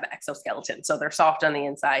lobsters have exoskeletons, so they're soft on the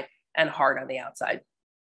inside and hard on the outside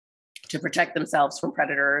to protect themselves from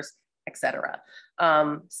predators, etc.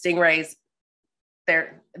 Stingrays,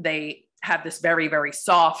 they have this very, very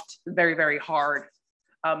soft, very, very hard,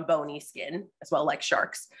 bony skin, as well, like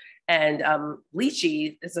sharks. And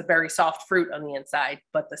lychee is a very soft fruit on the inside,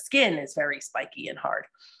 but the skin is very spiky and hard.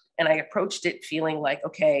 And I approached it feeling like,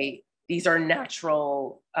 okay, these are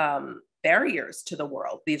natural barriers to the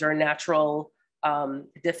world. These are natural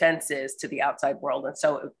defenses to the outside world. And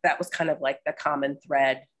so that was kind of like the common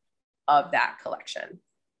thread of that collection.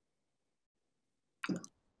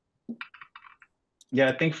 Yeah,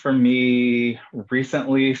 I think for me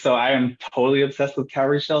recently, so I am totally obsessed with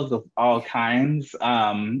cowrie shells of all kinds.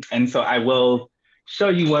 And so I will show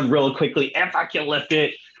you one real quickly if I can lift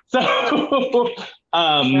it. So,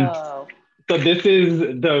 so this is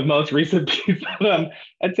the most recent piece that I'm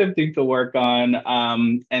attempting to work on.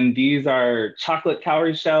 And these are chocolate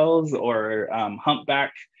cowrie shells, or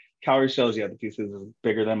humpback cowrie shells. Yeah, the piece is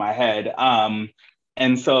bigger than my head.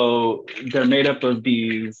 And so they're made up of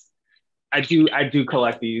these. I do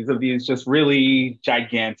collect these, of these just really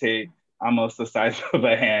gigantic, almost the size of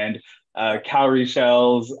a hand, cowrie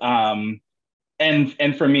shells.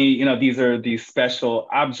 And for me, you know, these are these special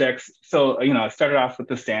objects. So, you know, I started off with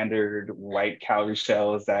the standard white cowrie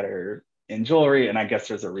shells that are in jewelry, and I guess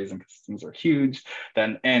there's a reason, because things are huge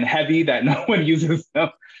and heavy that no one uses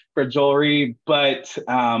them for jewelry. But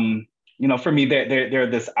you know, for me, they're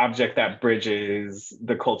this object that bridges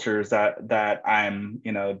the cultures that I'm,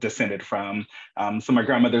 you know, descended from. So my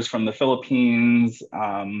grandmother's from the Philippines,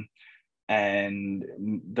 and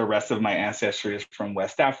the rest of my ancestry is from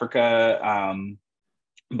West Africa,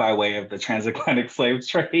 by way of the transatlantic slave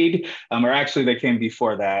trade, or actually they came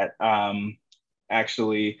before that,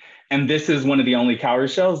 actually. And this is one of the only cowrie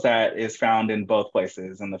shells that is found in both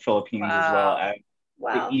places, in the Philippines as well as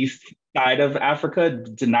the east side of Africa.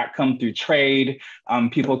 Did not come through trade.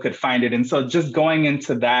 People could find it. And so just going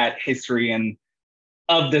into that history and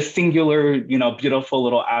of the singular, you know, beautiful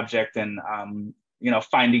little object, and you know,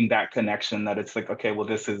 finding that connection, that it's like, okay, well,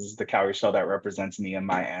 this is the cowrie shell that represents me and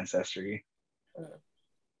my ancestry.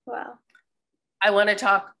 Wow. I want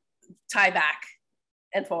to tie back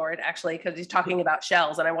and forward, actually, because he's talking about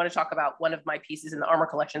shells, and I want to talk about one of my pieces in the Armor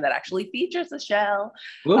Collection that actually features a shell.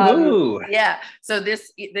 Yeah, so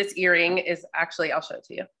this earring is actually, I'll show it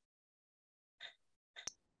to you.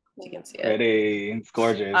 You can see it. Pretty, it's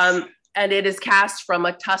gorgeous. And it is cast from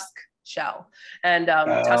a tusk shell, and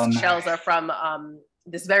tusk shells are from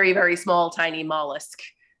this very, very small, tiny mollusk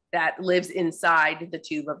that lives inside the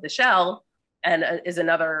tube of the shell, and is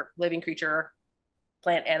another living creature,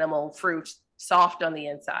 plant, animal, fruit, soft on the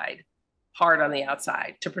inside, hard on the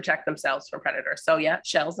outside, to protect themselves from predators. So yeah,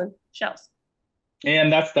 shells and shells.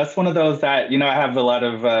 And that's one of those that, you know, I have a lot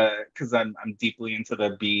of, because I'm deeply into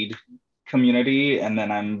the bead community, and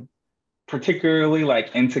then I'm particularly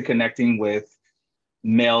like into connecting with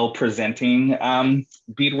male presenting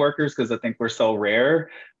bead workers, because I think we're so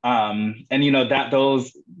rare. And you know, that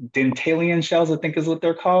those dentalian shells, I think is what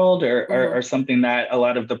they're called, or something that a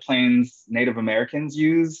lot of the Plains Native Americans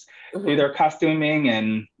use through their costuming.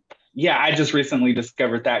 And yeah, I just recently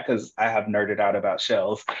discovered that because I have nerded out about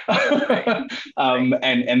shells.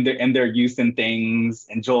 And their use in things,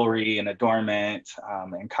 and jewelry, and adornment,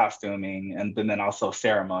 and costuming, and then also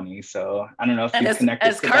ceremony. So I don't know if you connected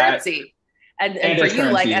as to currency. That. And for you,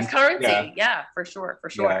 currency. Like as currency, yeah, for sure.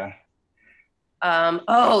 Yeah.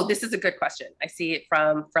 Oh, this is a good question. I see it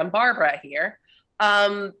from Barbara here.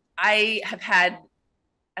 I have had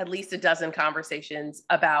at least a dozen conversations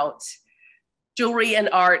about jewelry and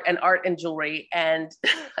art and jewelry, and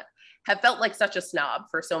have felt like such a snob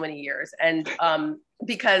for so many years. And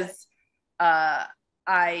because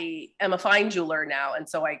I am a fine jeweler now, and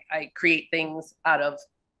so I create things out of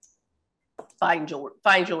fine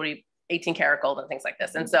jewelry, 18 karat gold and things like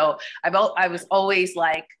this. And so I was always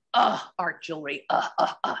like, oh, art jewelry,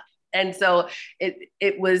 And so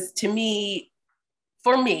it was, to me,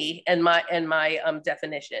 for me and my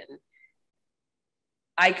definition,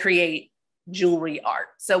 I create jewelry art.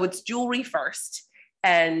 So it's jewelry first,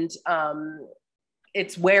 and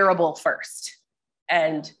it's wearable first,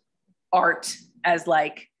 and art as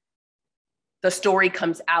like the story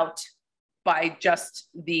comes out by just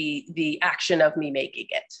the action of me making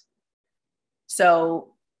it.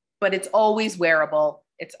 So, but it's always wearable.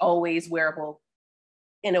 It's always wearable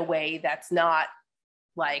in a way that's not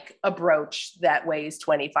like a brooch that weighs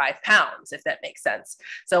 25 pounds, if that makes sense.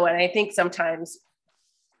 So, and I think sometimes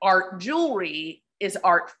art jewelry is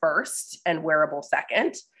art first and wearable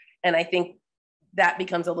second. And I think that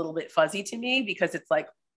becomes a little bit fuzzy to me, because it's like,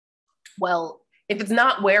 well, if it's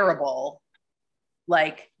not wearable,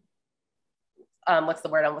 like, what's the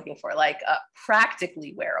word I'm looking for? Like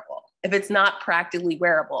practically wearable. If it's not practically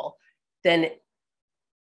wearable, then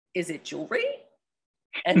is it jewelry?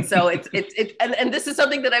 And so and this is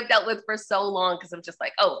something that I've dealt with for so long, because I'm just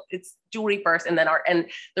like, oh, it's jewelry first and then art.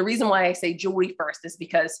 And the reason why I say jewelry first is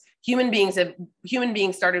because human beings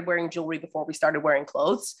started wearing jewelry before we started wearing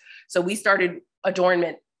clothes. So we started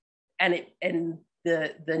adornment, and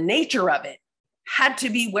the nature of it had to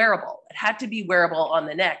be wearable. It had to be wearable on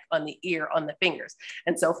the neck, on the ear, on the fingers.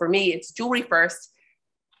 And so for me, it's jewelry first,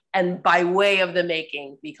 and by way of the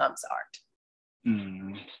making becomes art.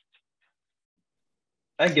 Mm.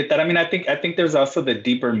 I get that. I mean, I think there's also the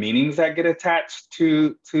deeper meanings that get attached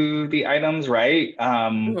to the items, right?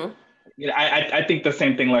 You know, I think the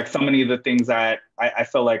same thing. Like so many of the things that I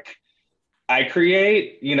feel like I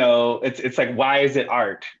create, you know, it's like, why is it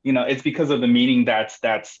art? You know, it's because of the meaning that's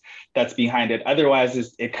behind it.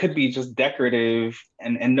 Otherwise, it could be just decorative,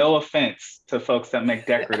 and no offense to folks that make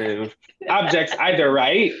decorative objects either,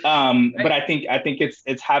 right? But I think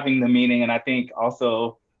it's having the meaning, and I think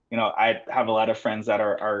also, you know, I have a lot of friends that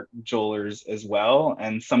are jewelers as well,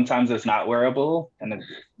 and sometimes it's not wearable and it's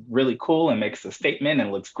really cool and makes a statement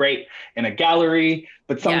and looks great in a gallery.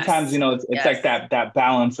 But sometimes, you know, it's like that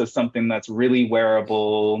balance of something that's really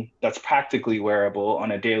wearable, that's practically wearable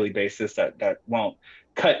on a daily basis, that won't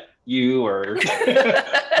cut you or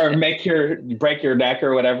or break your neck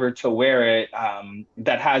or whatever to wear it.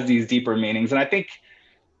 That has these deeper meanings, and I think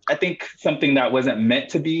something that wasn't meant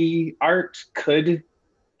to be art could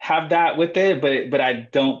have that with it, but I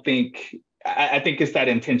don't think, I think it's that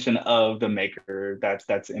intention of the maker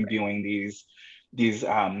that's imbuing these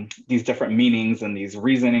different meanings and these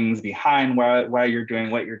reasonings behind why you're doing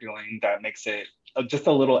what you're doing, that makes it just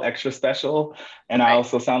a little extra special. And I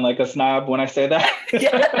also sound like a snob when I say that.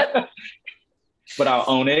 Yeah. But I'll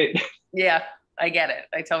own it. Yeah, I get it.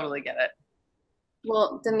 I totally get it.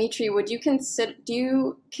 Well, Demetri, do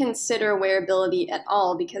you consider wearability at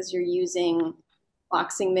all because you're using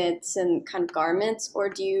boxing mitts and kind of garments, or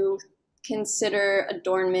do you consider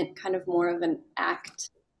adornment kind of more of an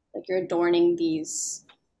act, like you're adorning these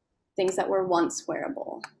things that were once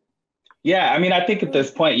wearable? Yeah, I mean, I think at this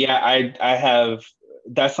point, yeah, I have,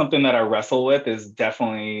 that's something that I wrestle with, is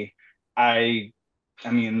definitely, I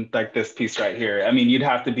mean, like this piece right here, I mean, you'd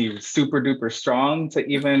have to be super duper strong to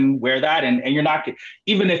even wear that. And you're not,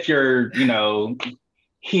 even if you're, you know,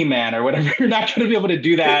 He-Man or whatever, you're not going to be able to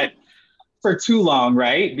do that for too long,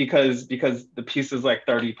 right? Because the piece is like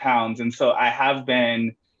 30 pounds. And so I have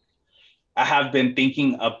been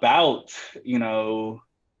thinking about, you know,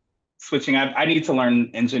 switching. I need to learn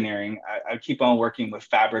engineering. I keep on working with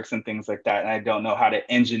fabrics and things like that, and I don't know how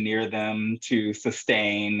to engineer them to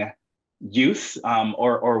sustain use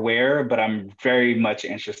or wear, but I'm very much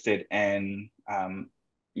interested in,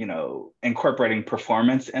 you know, incorporating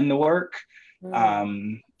performance in the work.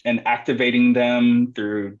 And activating them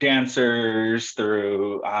through dancers,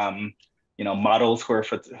 through you know, models who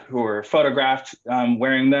are photographed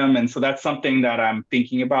wearing them, and so that's something that I'm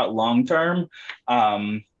thinking about long term.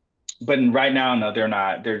 But right now, no, they're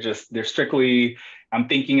not. They're strictly. I'm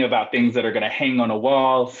thinking about things that are going to hang on a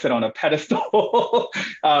wall, sit on a pedestal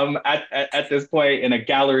at this point in a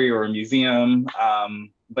gallery or a museum.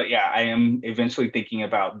 But yeah, I am eventually thinking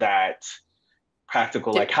about that.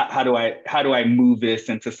 Practical, like how do I move this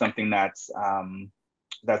into something that's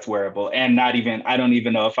wearable, and I don't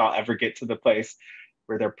even know if I'll ever get to the place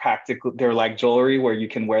where they're like jewelry where you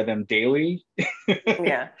can wear them daily.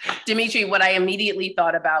 Yeah. Demetri, what I immediately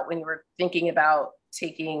thought about when you were thinking about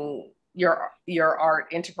taking your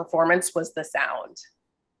art into performance was the sound.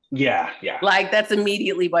 Yeah. Like that's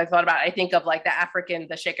immediately what I thought about. I think of like the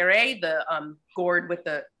shekere, the gourd with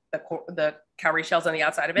the cowrie shells on the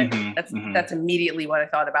outside of it. That's immediately what I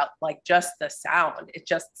thought about. Like just the sound. It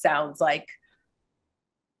just sounds like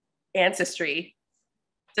ancestry.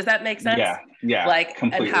 Does that make sense? Yeah. Like,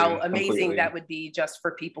 and how amazing that would be just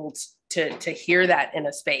for people to hear that in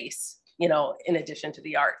a space, you know, in addition to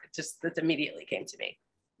the art. That immediately came to me.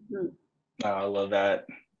 Oh, I love that.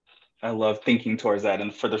 I love thinking towards that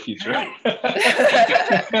and for the future.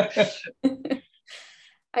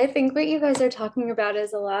 I think what you guys are talking about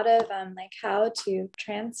is a lot of like how to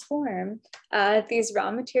transform these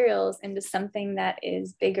raw materials into something that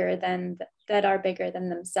is bigger than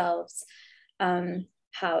themselves.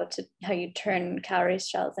 How you turn cowrie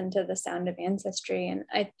shells into the sound of ancestry. And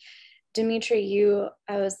Demetri,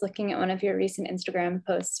 I was looking at one of your recent Instagram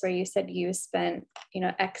posts where you said you spent,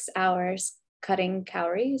 X hours cutting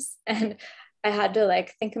cowries, and I had to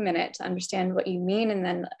like think a minute to understand what you mean. And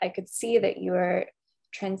then I could see that you were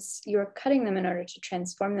cutting them in order to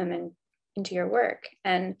transform them into your work.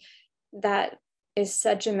 And that is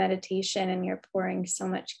such a meditation, and you're pouring so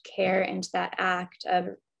much care into that act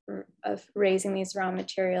of raising these raw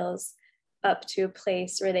materials up to a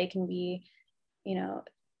place where they can be,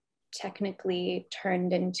 technically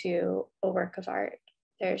turned into a work of art.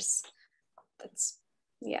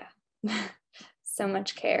 So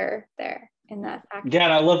much care there in that act. Yeah,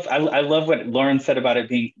 and I love what Lauren said about it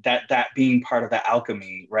being that being part of the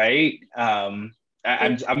alchemy, right? I'm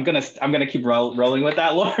gonna keep rolling with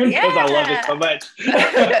that, Lauren, because I love it so much.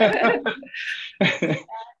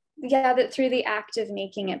 Yeah, that through the act of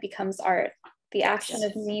making it becomes art. The action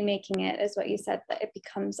of me making it is what you said, that it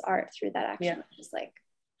becomes art through that action. Yeah. Just like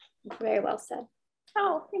very well said.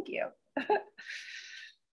 Oh, thank you.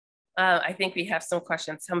 I think we have some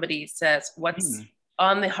questions. Somebody says, what's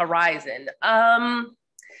on the horizon? I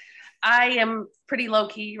am pretty low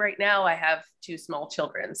key right now. I have 2 small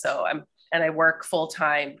children, I work full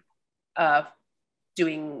time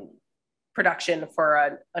doing production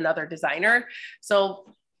for another designer.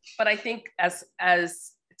 But I think as it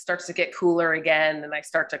starts to get cooler again, and I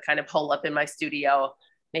start to kind of hole up in my studio,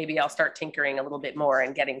 maybe I'll start tinkering a little bit more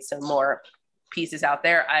and getting some more pieces out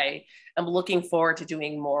there. I am looking forward to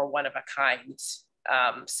doing more one of a kind,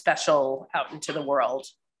 special, out into the world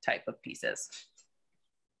type of pieces.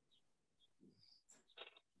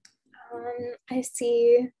 I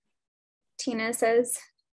see Tina says,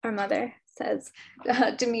 our mother says,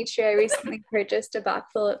 Demetri, I recently purchased a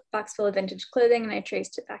box full of vintage clothing, and I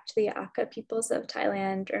traced it back to the Aka peoples of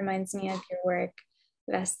Thailand. It reminds me of your work,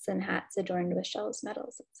 vests and hats adorned with shells,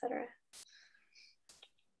 medals, etc.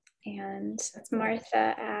 And Martha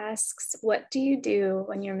asks, what do you do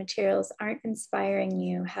when your materials aren't inspiring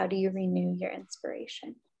you? How do you renew your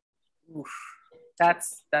inspiration? Oof,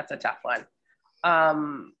 that's a tough one.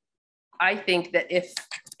 I think that if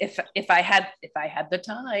I had the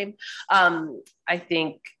time, I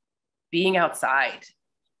think being outside,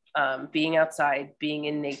 being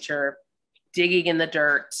in nature, digging in the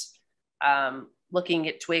dirt, looking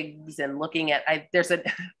at twigs and looking at,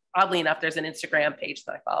 oddly enough, there's an Instagram page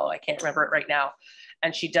that I follow. I can't remember it right now.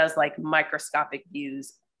 And she does like microscopic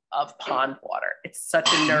views of pond water. It's such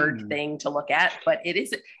a nerd thing to look at, but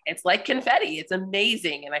it's like confetti. It's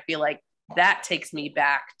amazing. And I feel like that takes me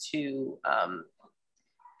back to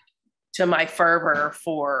my fervor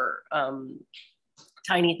for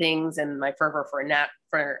tiny things, and my fervor for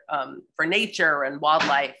nature and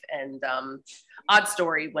wildlife. And odd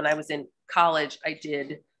story, when I was in college, I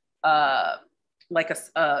did like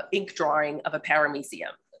a ink drawing of a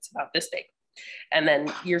paramecium. It's about this big. And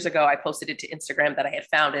then years ago, I posted it to Instagram that I had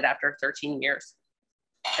found it after 13 years.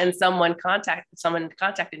 And someone contacted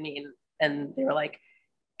me and they were like,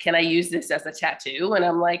 can I use this as a tattoo? And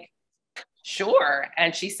I'm like, sure.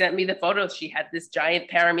 And she sent me the photos. She had this giant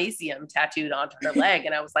paramecium tattooed onto her leg.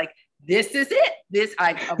 And I was like, this is it.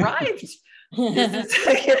 I've arrived.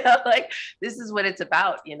 This is what it's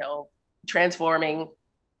about, transforming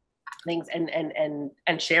things and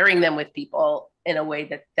sharing them with people in a way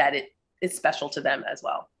that it is special to them as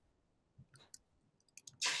well.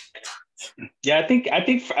 Yeah, I think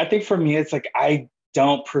for me, it's like, I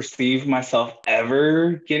don't perceive myself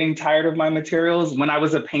ever getting tired of my materials. When I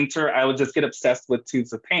was a painter, I would just get obsessed with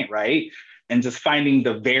tubes of paint, right? And just finding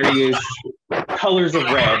the various colors of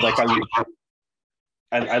red. Like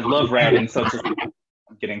I love red, and so just I'm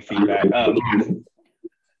getting feedback.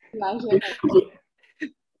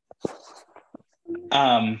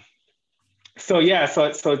 So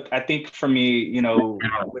I think for me,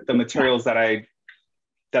 with the materials that I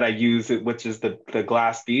use, which is the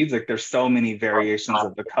glass beads, like there's so many variations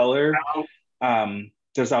of the color.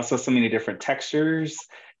 There's also so many different textures.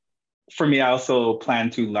 For me, I also plan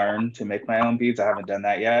to learn to make my own beads. I haven't done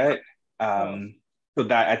that yet. So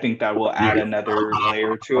that, I think that will add another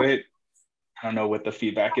layer to it. I don't know what the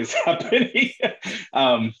feedback is happening.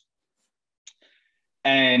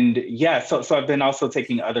 And yeah, so I've been also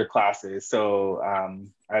taking other classes. So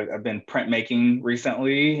I've been printmaking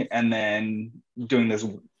recently, and then doing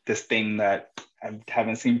this thing that I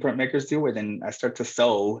haven't seen printmakers do, where then I start to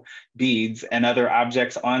sew beads and other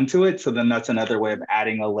objects onto it. So then that's another way of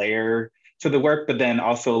adding a layer to the work, but then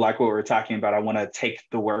also like what we're talking about, I want to take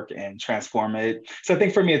the work and transform it. So I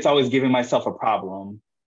think for me, it's always giving myself a problem.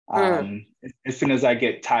 As soon as I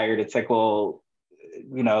get tired, it's like, well,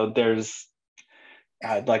 you know, there's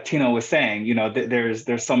like Tina was saying, you know,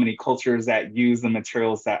 there's so many cultures that use the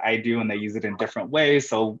materials that I do, and they use it in different ways.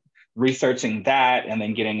 So researching that and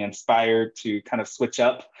then getting inspired to kind of switch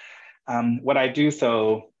up what I do.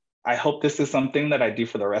 So I hope this is something that I do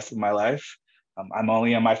for the rest of my life. I'm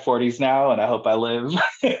only in my 40s now, and I hope I live.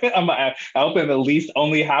 I hope I'm at least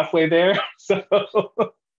only halfway there. So.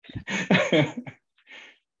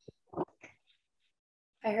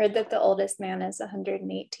 I heard that the oldest man is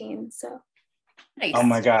 118, so. Nice. Oh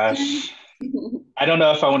my gosh. I don't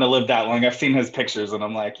know if I want to live that long. I've seen his pictures and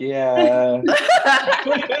I'm like, yeah.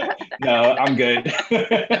 No, I'm good.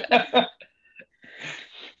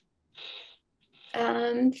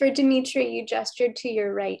 For Demetri, you gestured to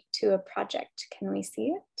your right to a project. Can we see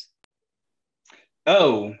it?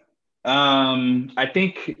 Oh, I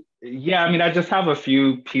think, yeah, I mean, I just have a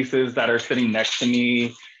few pieces that are sitting next to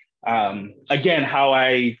me. Again, how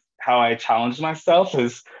I challenge myself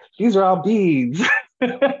is these are all beads.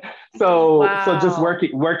 So just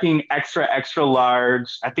working extra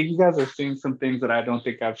large. I think you guys are seeing some things that I don't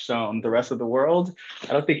think I've shown the rest of the world.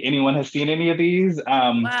 I don't think anyone has seen any of these.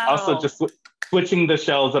 Also just switching the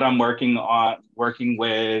shells that I'm working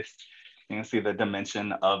with. You can see the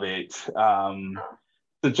dimension of it.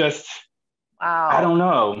 So just, I don't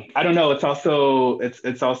know.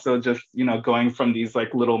 It's also just, you know, going from these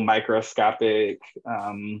like little microscopic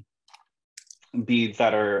beads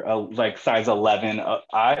that are like size 11.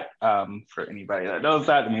 For anybody that knows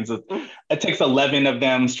that, it means it takes 11 of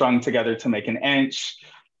them strung together to make an inch.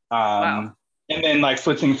 And then like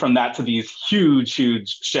switching from that to these huge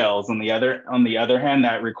shells on the other hand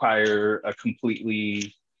that require a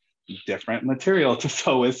completely different material to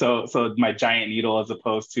sew with. So my giant needle as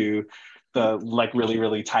opposed to the like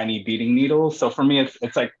really tiny beading needle. So for me,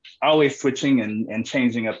 it's like always switching and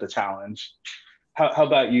changing up the challenge. How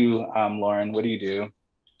about you, Lauren? What do you do?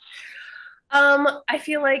 I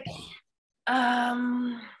feel like,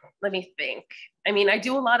 let me think. I mean, I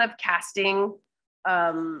do a lot of casting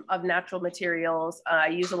of natural materials. I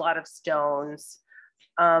use a lot of stones.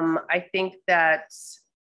 I think that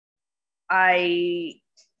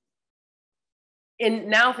in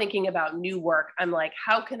now thinking about new work, I'm like,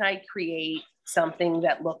 how can I create something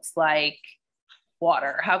that looks like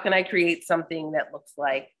water? How can I create something that looks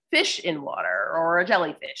like fish in water or a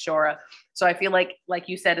jellyfish so I feel like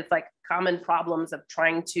you said, it's like common problems of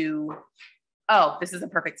trying to, this is a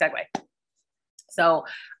perfect segue. So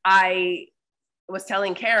I was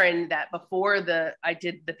telling Karen that before I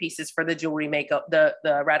did the pieces for the jewelry makeover,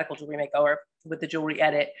 the radical jewelry makeover with the jewelry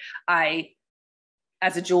edit, I,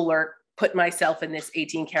 as a jeweler, put myself in this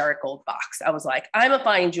 18 karat gold box. I was like, I'm a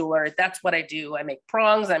fine jeweler. That's what I do. I make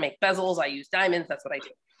prongs, I make bezels, I use diamonds. That's what I do.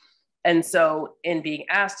 And so in being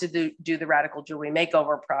asked to do the radical jewelry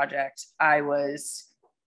makeover project, I was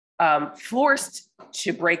forced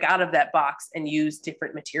to break out of that box and use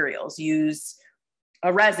different materials, use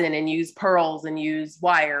a resin and use pearls and use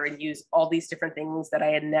wire and use all these different things that I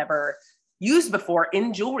had never used before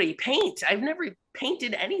in jewelry. Paint. I've never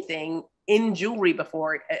painted anything in jewelry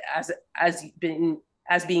before as being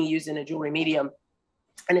used in a jewelry medium.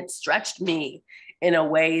 And it stretched me in a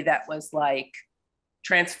way that was like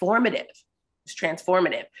transformative. It's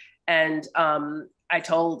transformative. And I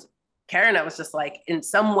told Karen, I was just like, in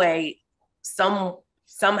some way,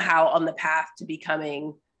 somehow on the path to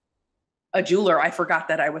becoming a jeweler, I forgot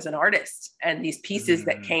that I was an artist. And these pieces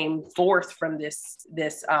that came forth from the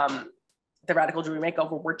radical jewelry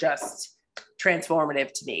makeover were just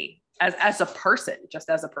transformative to me as a person, just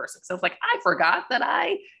as a person. So it's like, I forgot that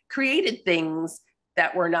I created things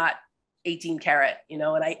that were not 18 karat, you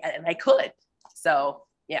know, and I could. So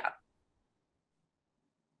yeah.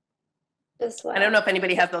 I don't know if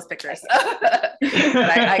anybody has those pictures. I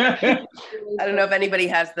don't know if anybody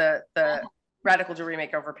has the radical jewelry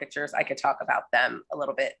makeover pictures. I could talk about them a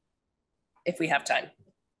little bit if we have time.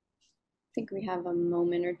 I think we have a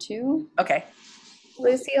moment or two. Okay.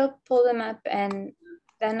 Luci will pull them up, and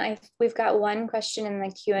then we've got one question in the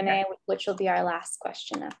Q&A, which will be our last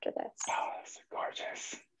question after this. Oh, that's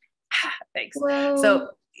gorgeous. Thanks. Whoa.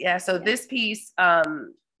 So this piece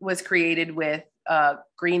was created with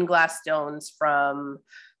green glass stones from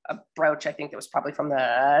a brooch. I think it was probably from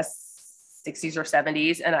the 60s or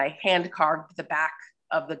 70s. And I hand carved the back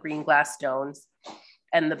of the green glass stones.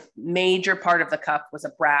 And the major part of the cuff was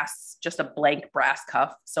just a blank brass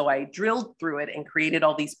cuff. So I drilled through it and created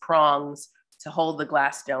all these prongs to hold the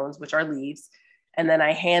glass stones, which are leaves. And then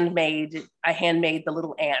I handmade the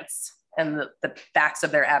little ants and the backs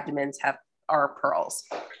of their abdomens are pearls,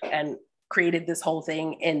 and created this whole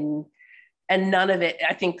thing and none of it,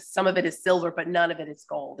 I think some of it is silver, but none of it is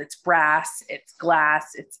gold. It's brass, it's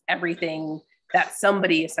glass, it's everything that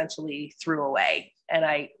somebody essentially threw away. And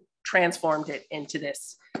I transformed it into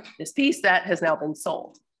this piece that has now been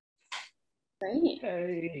sold. Great.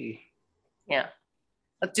 Hey. Yeah.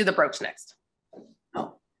 Let's do the brooch next.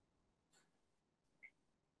 Oh.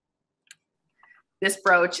 This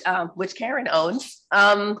brooch, which Karen owns,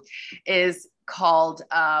 is called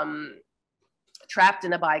Trapped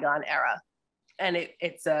in a Bygone Era. And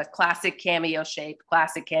it's a classic cameo shape,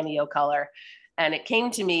 classic cameo color. And it came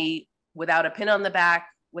to me without a pin on the back,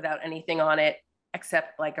 without anything on it,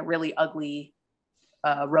 except like a really ugly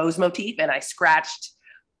rose motif. And I scratched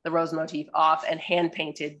the rose motif off and hand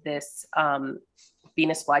painted this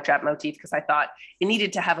Venus flytrap motif, because I thought it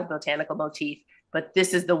needed to have a botanical motif, but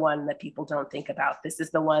this is the one that people don't think about. This is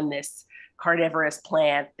the one, this carnivorous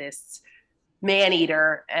plant, this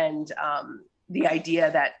man-eater, and the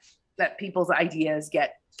idea that people's ideas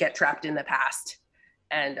get trapped in the past.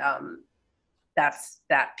 And that's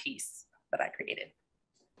that piece that I created.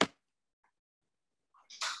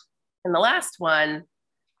 And the last one,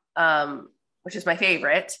 which is my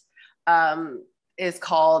favorite, is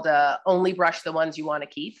called Only Brush the Ones You Want to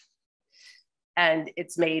Keep. And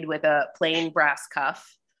it's made with a plain brass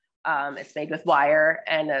cuff. It's made with wire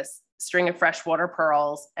and a string of freshwater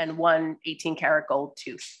pearls and one 18-karat gold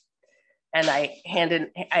tooth. And I hand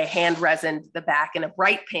resined the back in a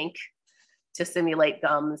bright pink to simulate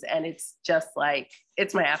gums. And it's just like,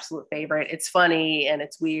 it's my absolute favorite. It's funny and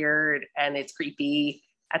it's weird and it's creepy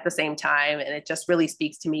at the same time. And it just really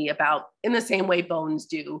speaks to me about, in the same way bones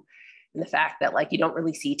do, in the fact that like, you don't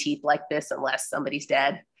really see teeth like this unless somebody's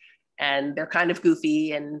dead. And they're kind of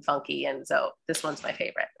goofy and funky. And so this one's my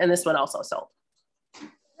favorite. And this one also sold. Is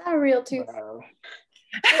that a real tooth? Wow.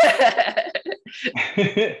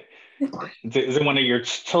 Is it one of your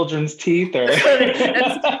children's teeth, or?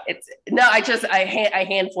 No, I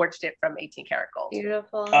hand forged it from 18-karat gold.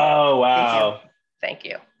 Beautiful. Oh, wow. Thank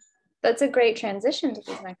you. That's a great transition to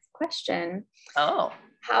this next question. Oh.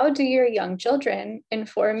 How do your young children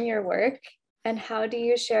inform your work, and how do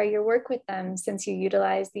you share your work with them, since you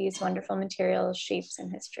utilize these wonderful materials, shapes,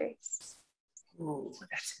 and histories? Ooh,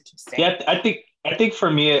 that's interesting. Yeah, I think for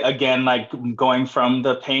me, again, like going from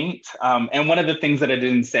the paint, and one of the things that I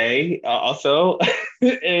didn't say also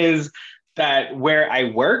is that where I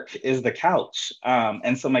work is the couch.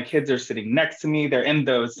 And so my kids are sitting next to me. They're in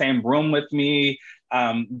the same room with me.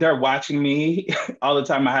 They're watching me all the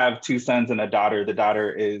time. I have two sons and a daughter. The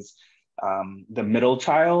daughter is the middle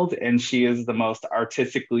child, and she is the most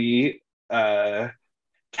artistically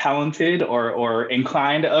talented or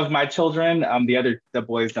inclined of my children. The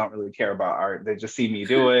boys don't really care about art. They just see me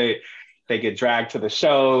do it. They get dragged to the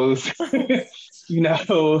shows.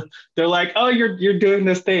 They're like, oh, you're doing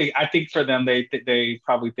this thing. I think for them, they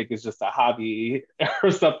probably think it's just a hobby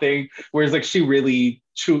or something. Whereas like she really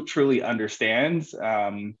truly understands,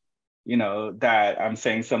 that I'm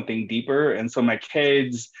saying something deeper. And so my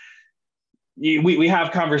kids, we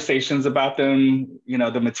have conversations about them,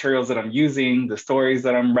 the materials that I'm using, the stories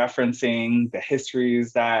that I'm referencing, the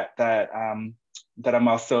histories that I'm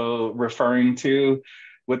also referring to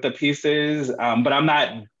with the pieces. But I'm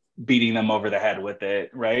not beating them over the head with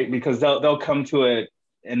it, right? Because they'll come to it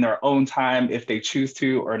in their own time if they choose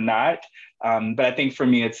to or not. But I think for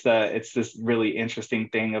me, it's this really interesting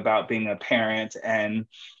thing about being a parent and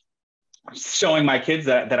showing my kids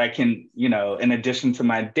that I can, in addition to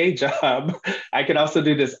my day job, I can also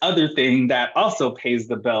do this other thing that also pays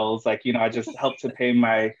the bills. Like, I just helped to pay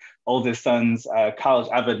my oldest son's college.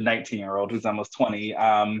 I have a 19-year-old who's almost 20.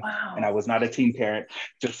 Wow. And I was not a teen parent,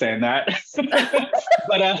 just saying that.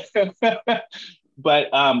 But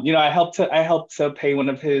I helped to pay one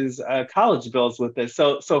of his college bills with this.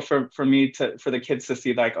 So for me for the kids to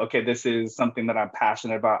see like, okay, this is something that I'm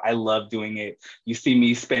passionate about. I love doing it. You see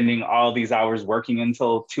me spending all these hours working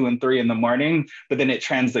until 2 and 3 in the morning, but then it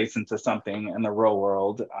translates into something in the real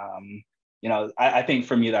world. I think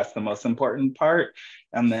for me, that's the most important part.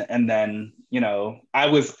 And then,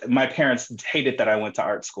 my parents hated that I went to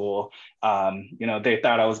art school. They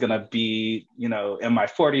thought I was going to be, in my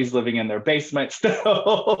 40s living in their basement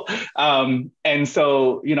still. And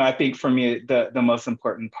so, I think for me, the most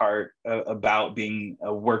important part about being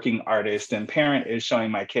a working artist and parent is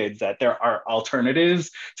showing my kids that there are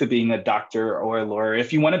alternatives to being a doctor or a lawyer.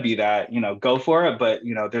 If you want to be that, go for it. But,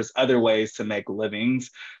 there's other ways to make livings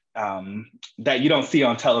that you don't see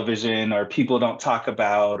on television or people don't talk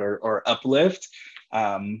about or uplift,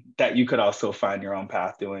 that you could also find your own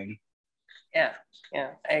path doing. Yeah,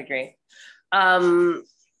 I agree.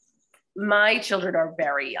 My children are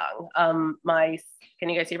very young. Can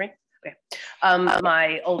you guys hear me? Okay.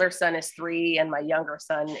 My older son is 3 and my younger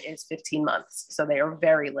son is 15 months. So they are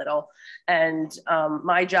very little. And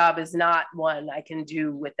my job is not one I can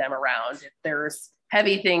do with them around. If there's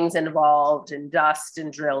heavy things involved and dust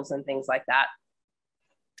and drills and things like that.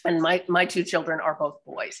 And my 2 children are both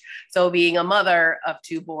boys. So being a mother of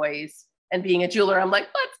 2 boys and being a jeweler, I'm like,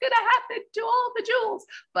 what's going to happen to all the jewels?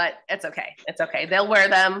 But it's okay. It's okay. They'll wear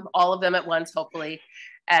them, all of them at once, hopefully,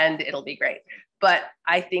 and it'll be great. But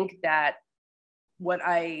I think that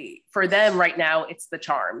for them right now, it's the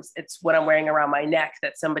charms. It's what I'm wearing around my neck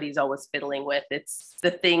that somebody's always fiddling with. It's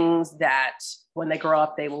the things that when they grow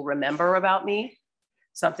up, they will remember about me.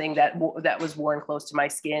 Something that was worn close to my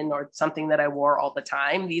skin or something that I wore all the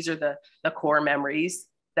time. These are the core memories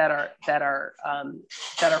that are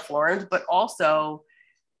formed, but also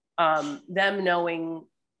them knowing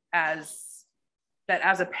as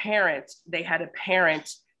a parent, they had a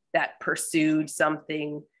parent that pursued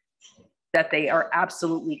something that they are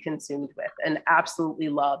absolutely consumed with and absolutely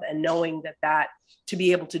love, and knowing that to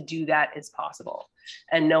be able to do that is possible,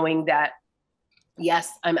 and knowing that,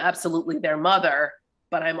 yes, I'm absolutely their mother,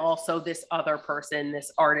 but I'm also this other person,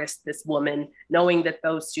 this artist, this woman, knowing that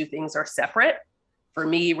those 2 things are separate. For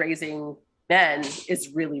me, raising men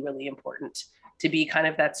is really, really important, to be kind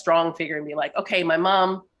of that strong figure and be like, okay, my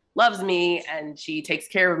mom loves me and she takes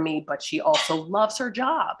care of me, but she also loves her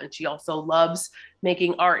job and she also loves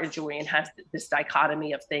making art and jewelry, and has this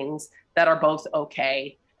dichotomy of things that are both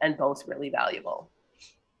okay and both really valuable.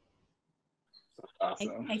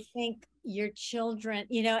 Awesome. I think your children,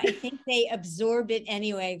 I think they absorb it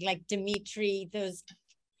anyway, like Demetri, those,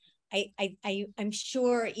 I'm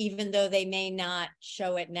sure, even though they may not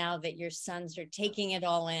show it now, that your sons are taking it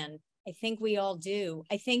all in. I think we all do.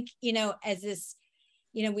 I think, as this,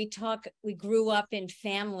 we grew up in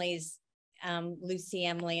families, Luci,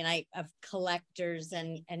 Emily, and I, of collectors,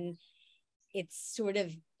 and it's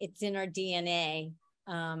in our DNA,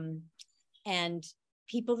 and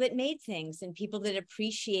people that made things and people that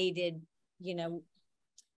appreciated,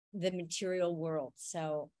 the material world.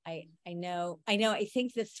 So I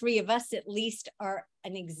think the 3 of us at least are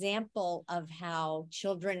an example of how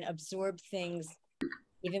children absorb things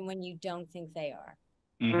even when you don't think they are.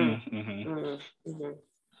 Mm-hmm, mm-hmm. Mm-hmm,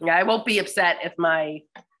 mm-hmm. Yeah, I won't be upset if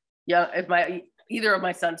either of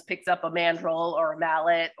my sons picks up a mandrel or a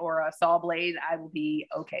mallet or a saw blade. I will be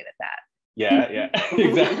okay with that. Yeah,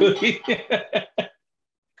 exactly.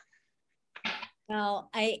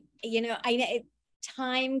 Well,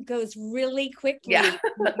 time goes really quickly. Yeah.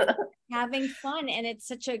 Having fun, and it's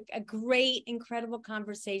such a great, incredible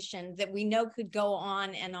conversation that we know could go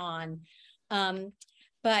on and on,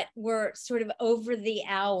 but we're sort of over the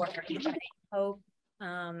hour. I hope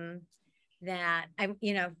that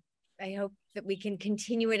I hope that we can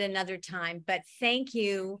continue it another time. But thank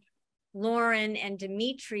you, Lauren and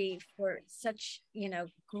Demetri, for such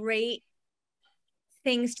great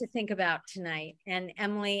things to think about tonight, and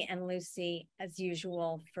Emily and Luci, as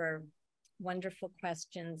usual, for wonderful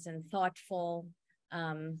questions and thoughtful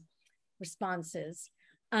responses.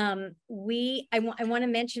 I want to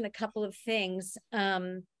mention a couple of things.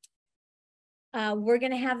 We're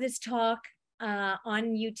going to have this talk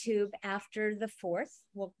on YouTube after the 4th.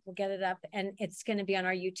 We'll get it up, and it's going to be on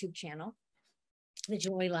our YouTube channel, the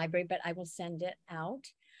Jewelry Library, but I will send it out.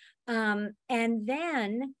 And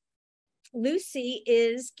then Luci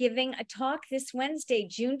is giving a talk this Wednesday,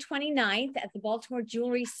 June 29th, at the Baltimore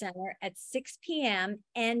Jewelry Center at 6 p.m.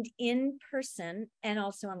 and in person and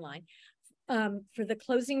also online, for the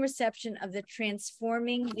closing reception of the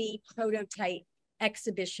Transforming the Prototype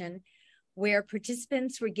exhibition, where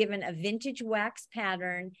participants were given a vintage wax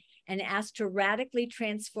pattern and asked to radically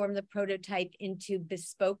transform the prototype into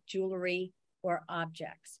bespoke jewelry or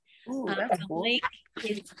objects. Ooh, that's cool. The link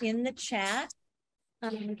is in the chat.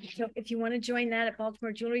 So if you want to join that at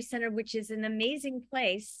Baltimore Jewelry Center, which is an amazing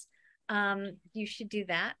place, you should do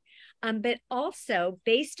that. But also,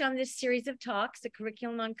 based on this series of talks, the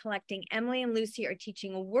Curriculum on Collecting, Emily and Luci are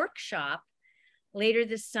teaching a workshop later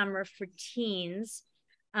this summer for teens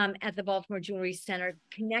at the Baltimore Jewelry Center,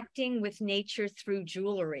 Connecting with Nature Through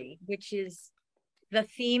Jewelry, which is the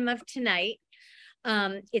theme of tonight.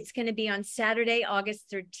 It's going to be on Saturday,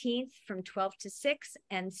 August 13th from 12 to 6,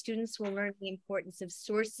 and students will learn the importance of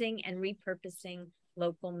sourcing and repurposing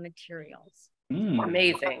local materials.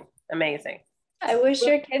 Amazing, amazing. I wish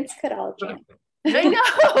your kids could all join. I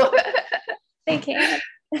know. They can't.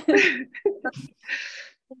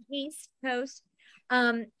 East Coast.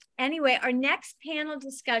 Anyway, our next panel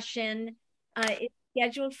discussion is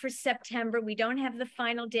scheduled for September. We don't have the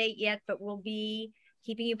final date yet, but we'll be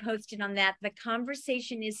keeping you posted on that. The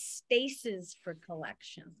conversation is spaces for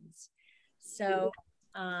collections. So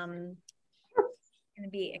it's going to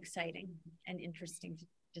be exciting and interesting to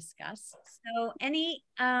discuss. So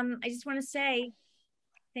I just want to say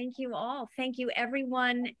thank you all. Thank you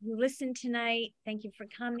everyone who listened tonight. Thank you for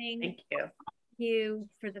coming. Thank you. Thank you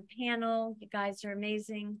for the panel. You guys are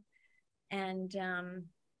amazing. And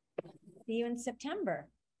see you in September.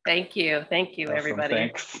 Thank you. Thank you, Awesome. everybody.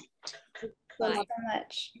 Thanks. Thanks so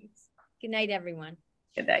much. Good night, everyone.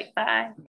 Good night. Bye.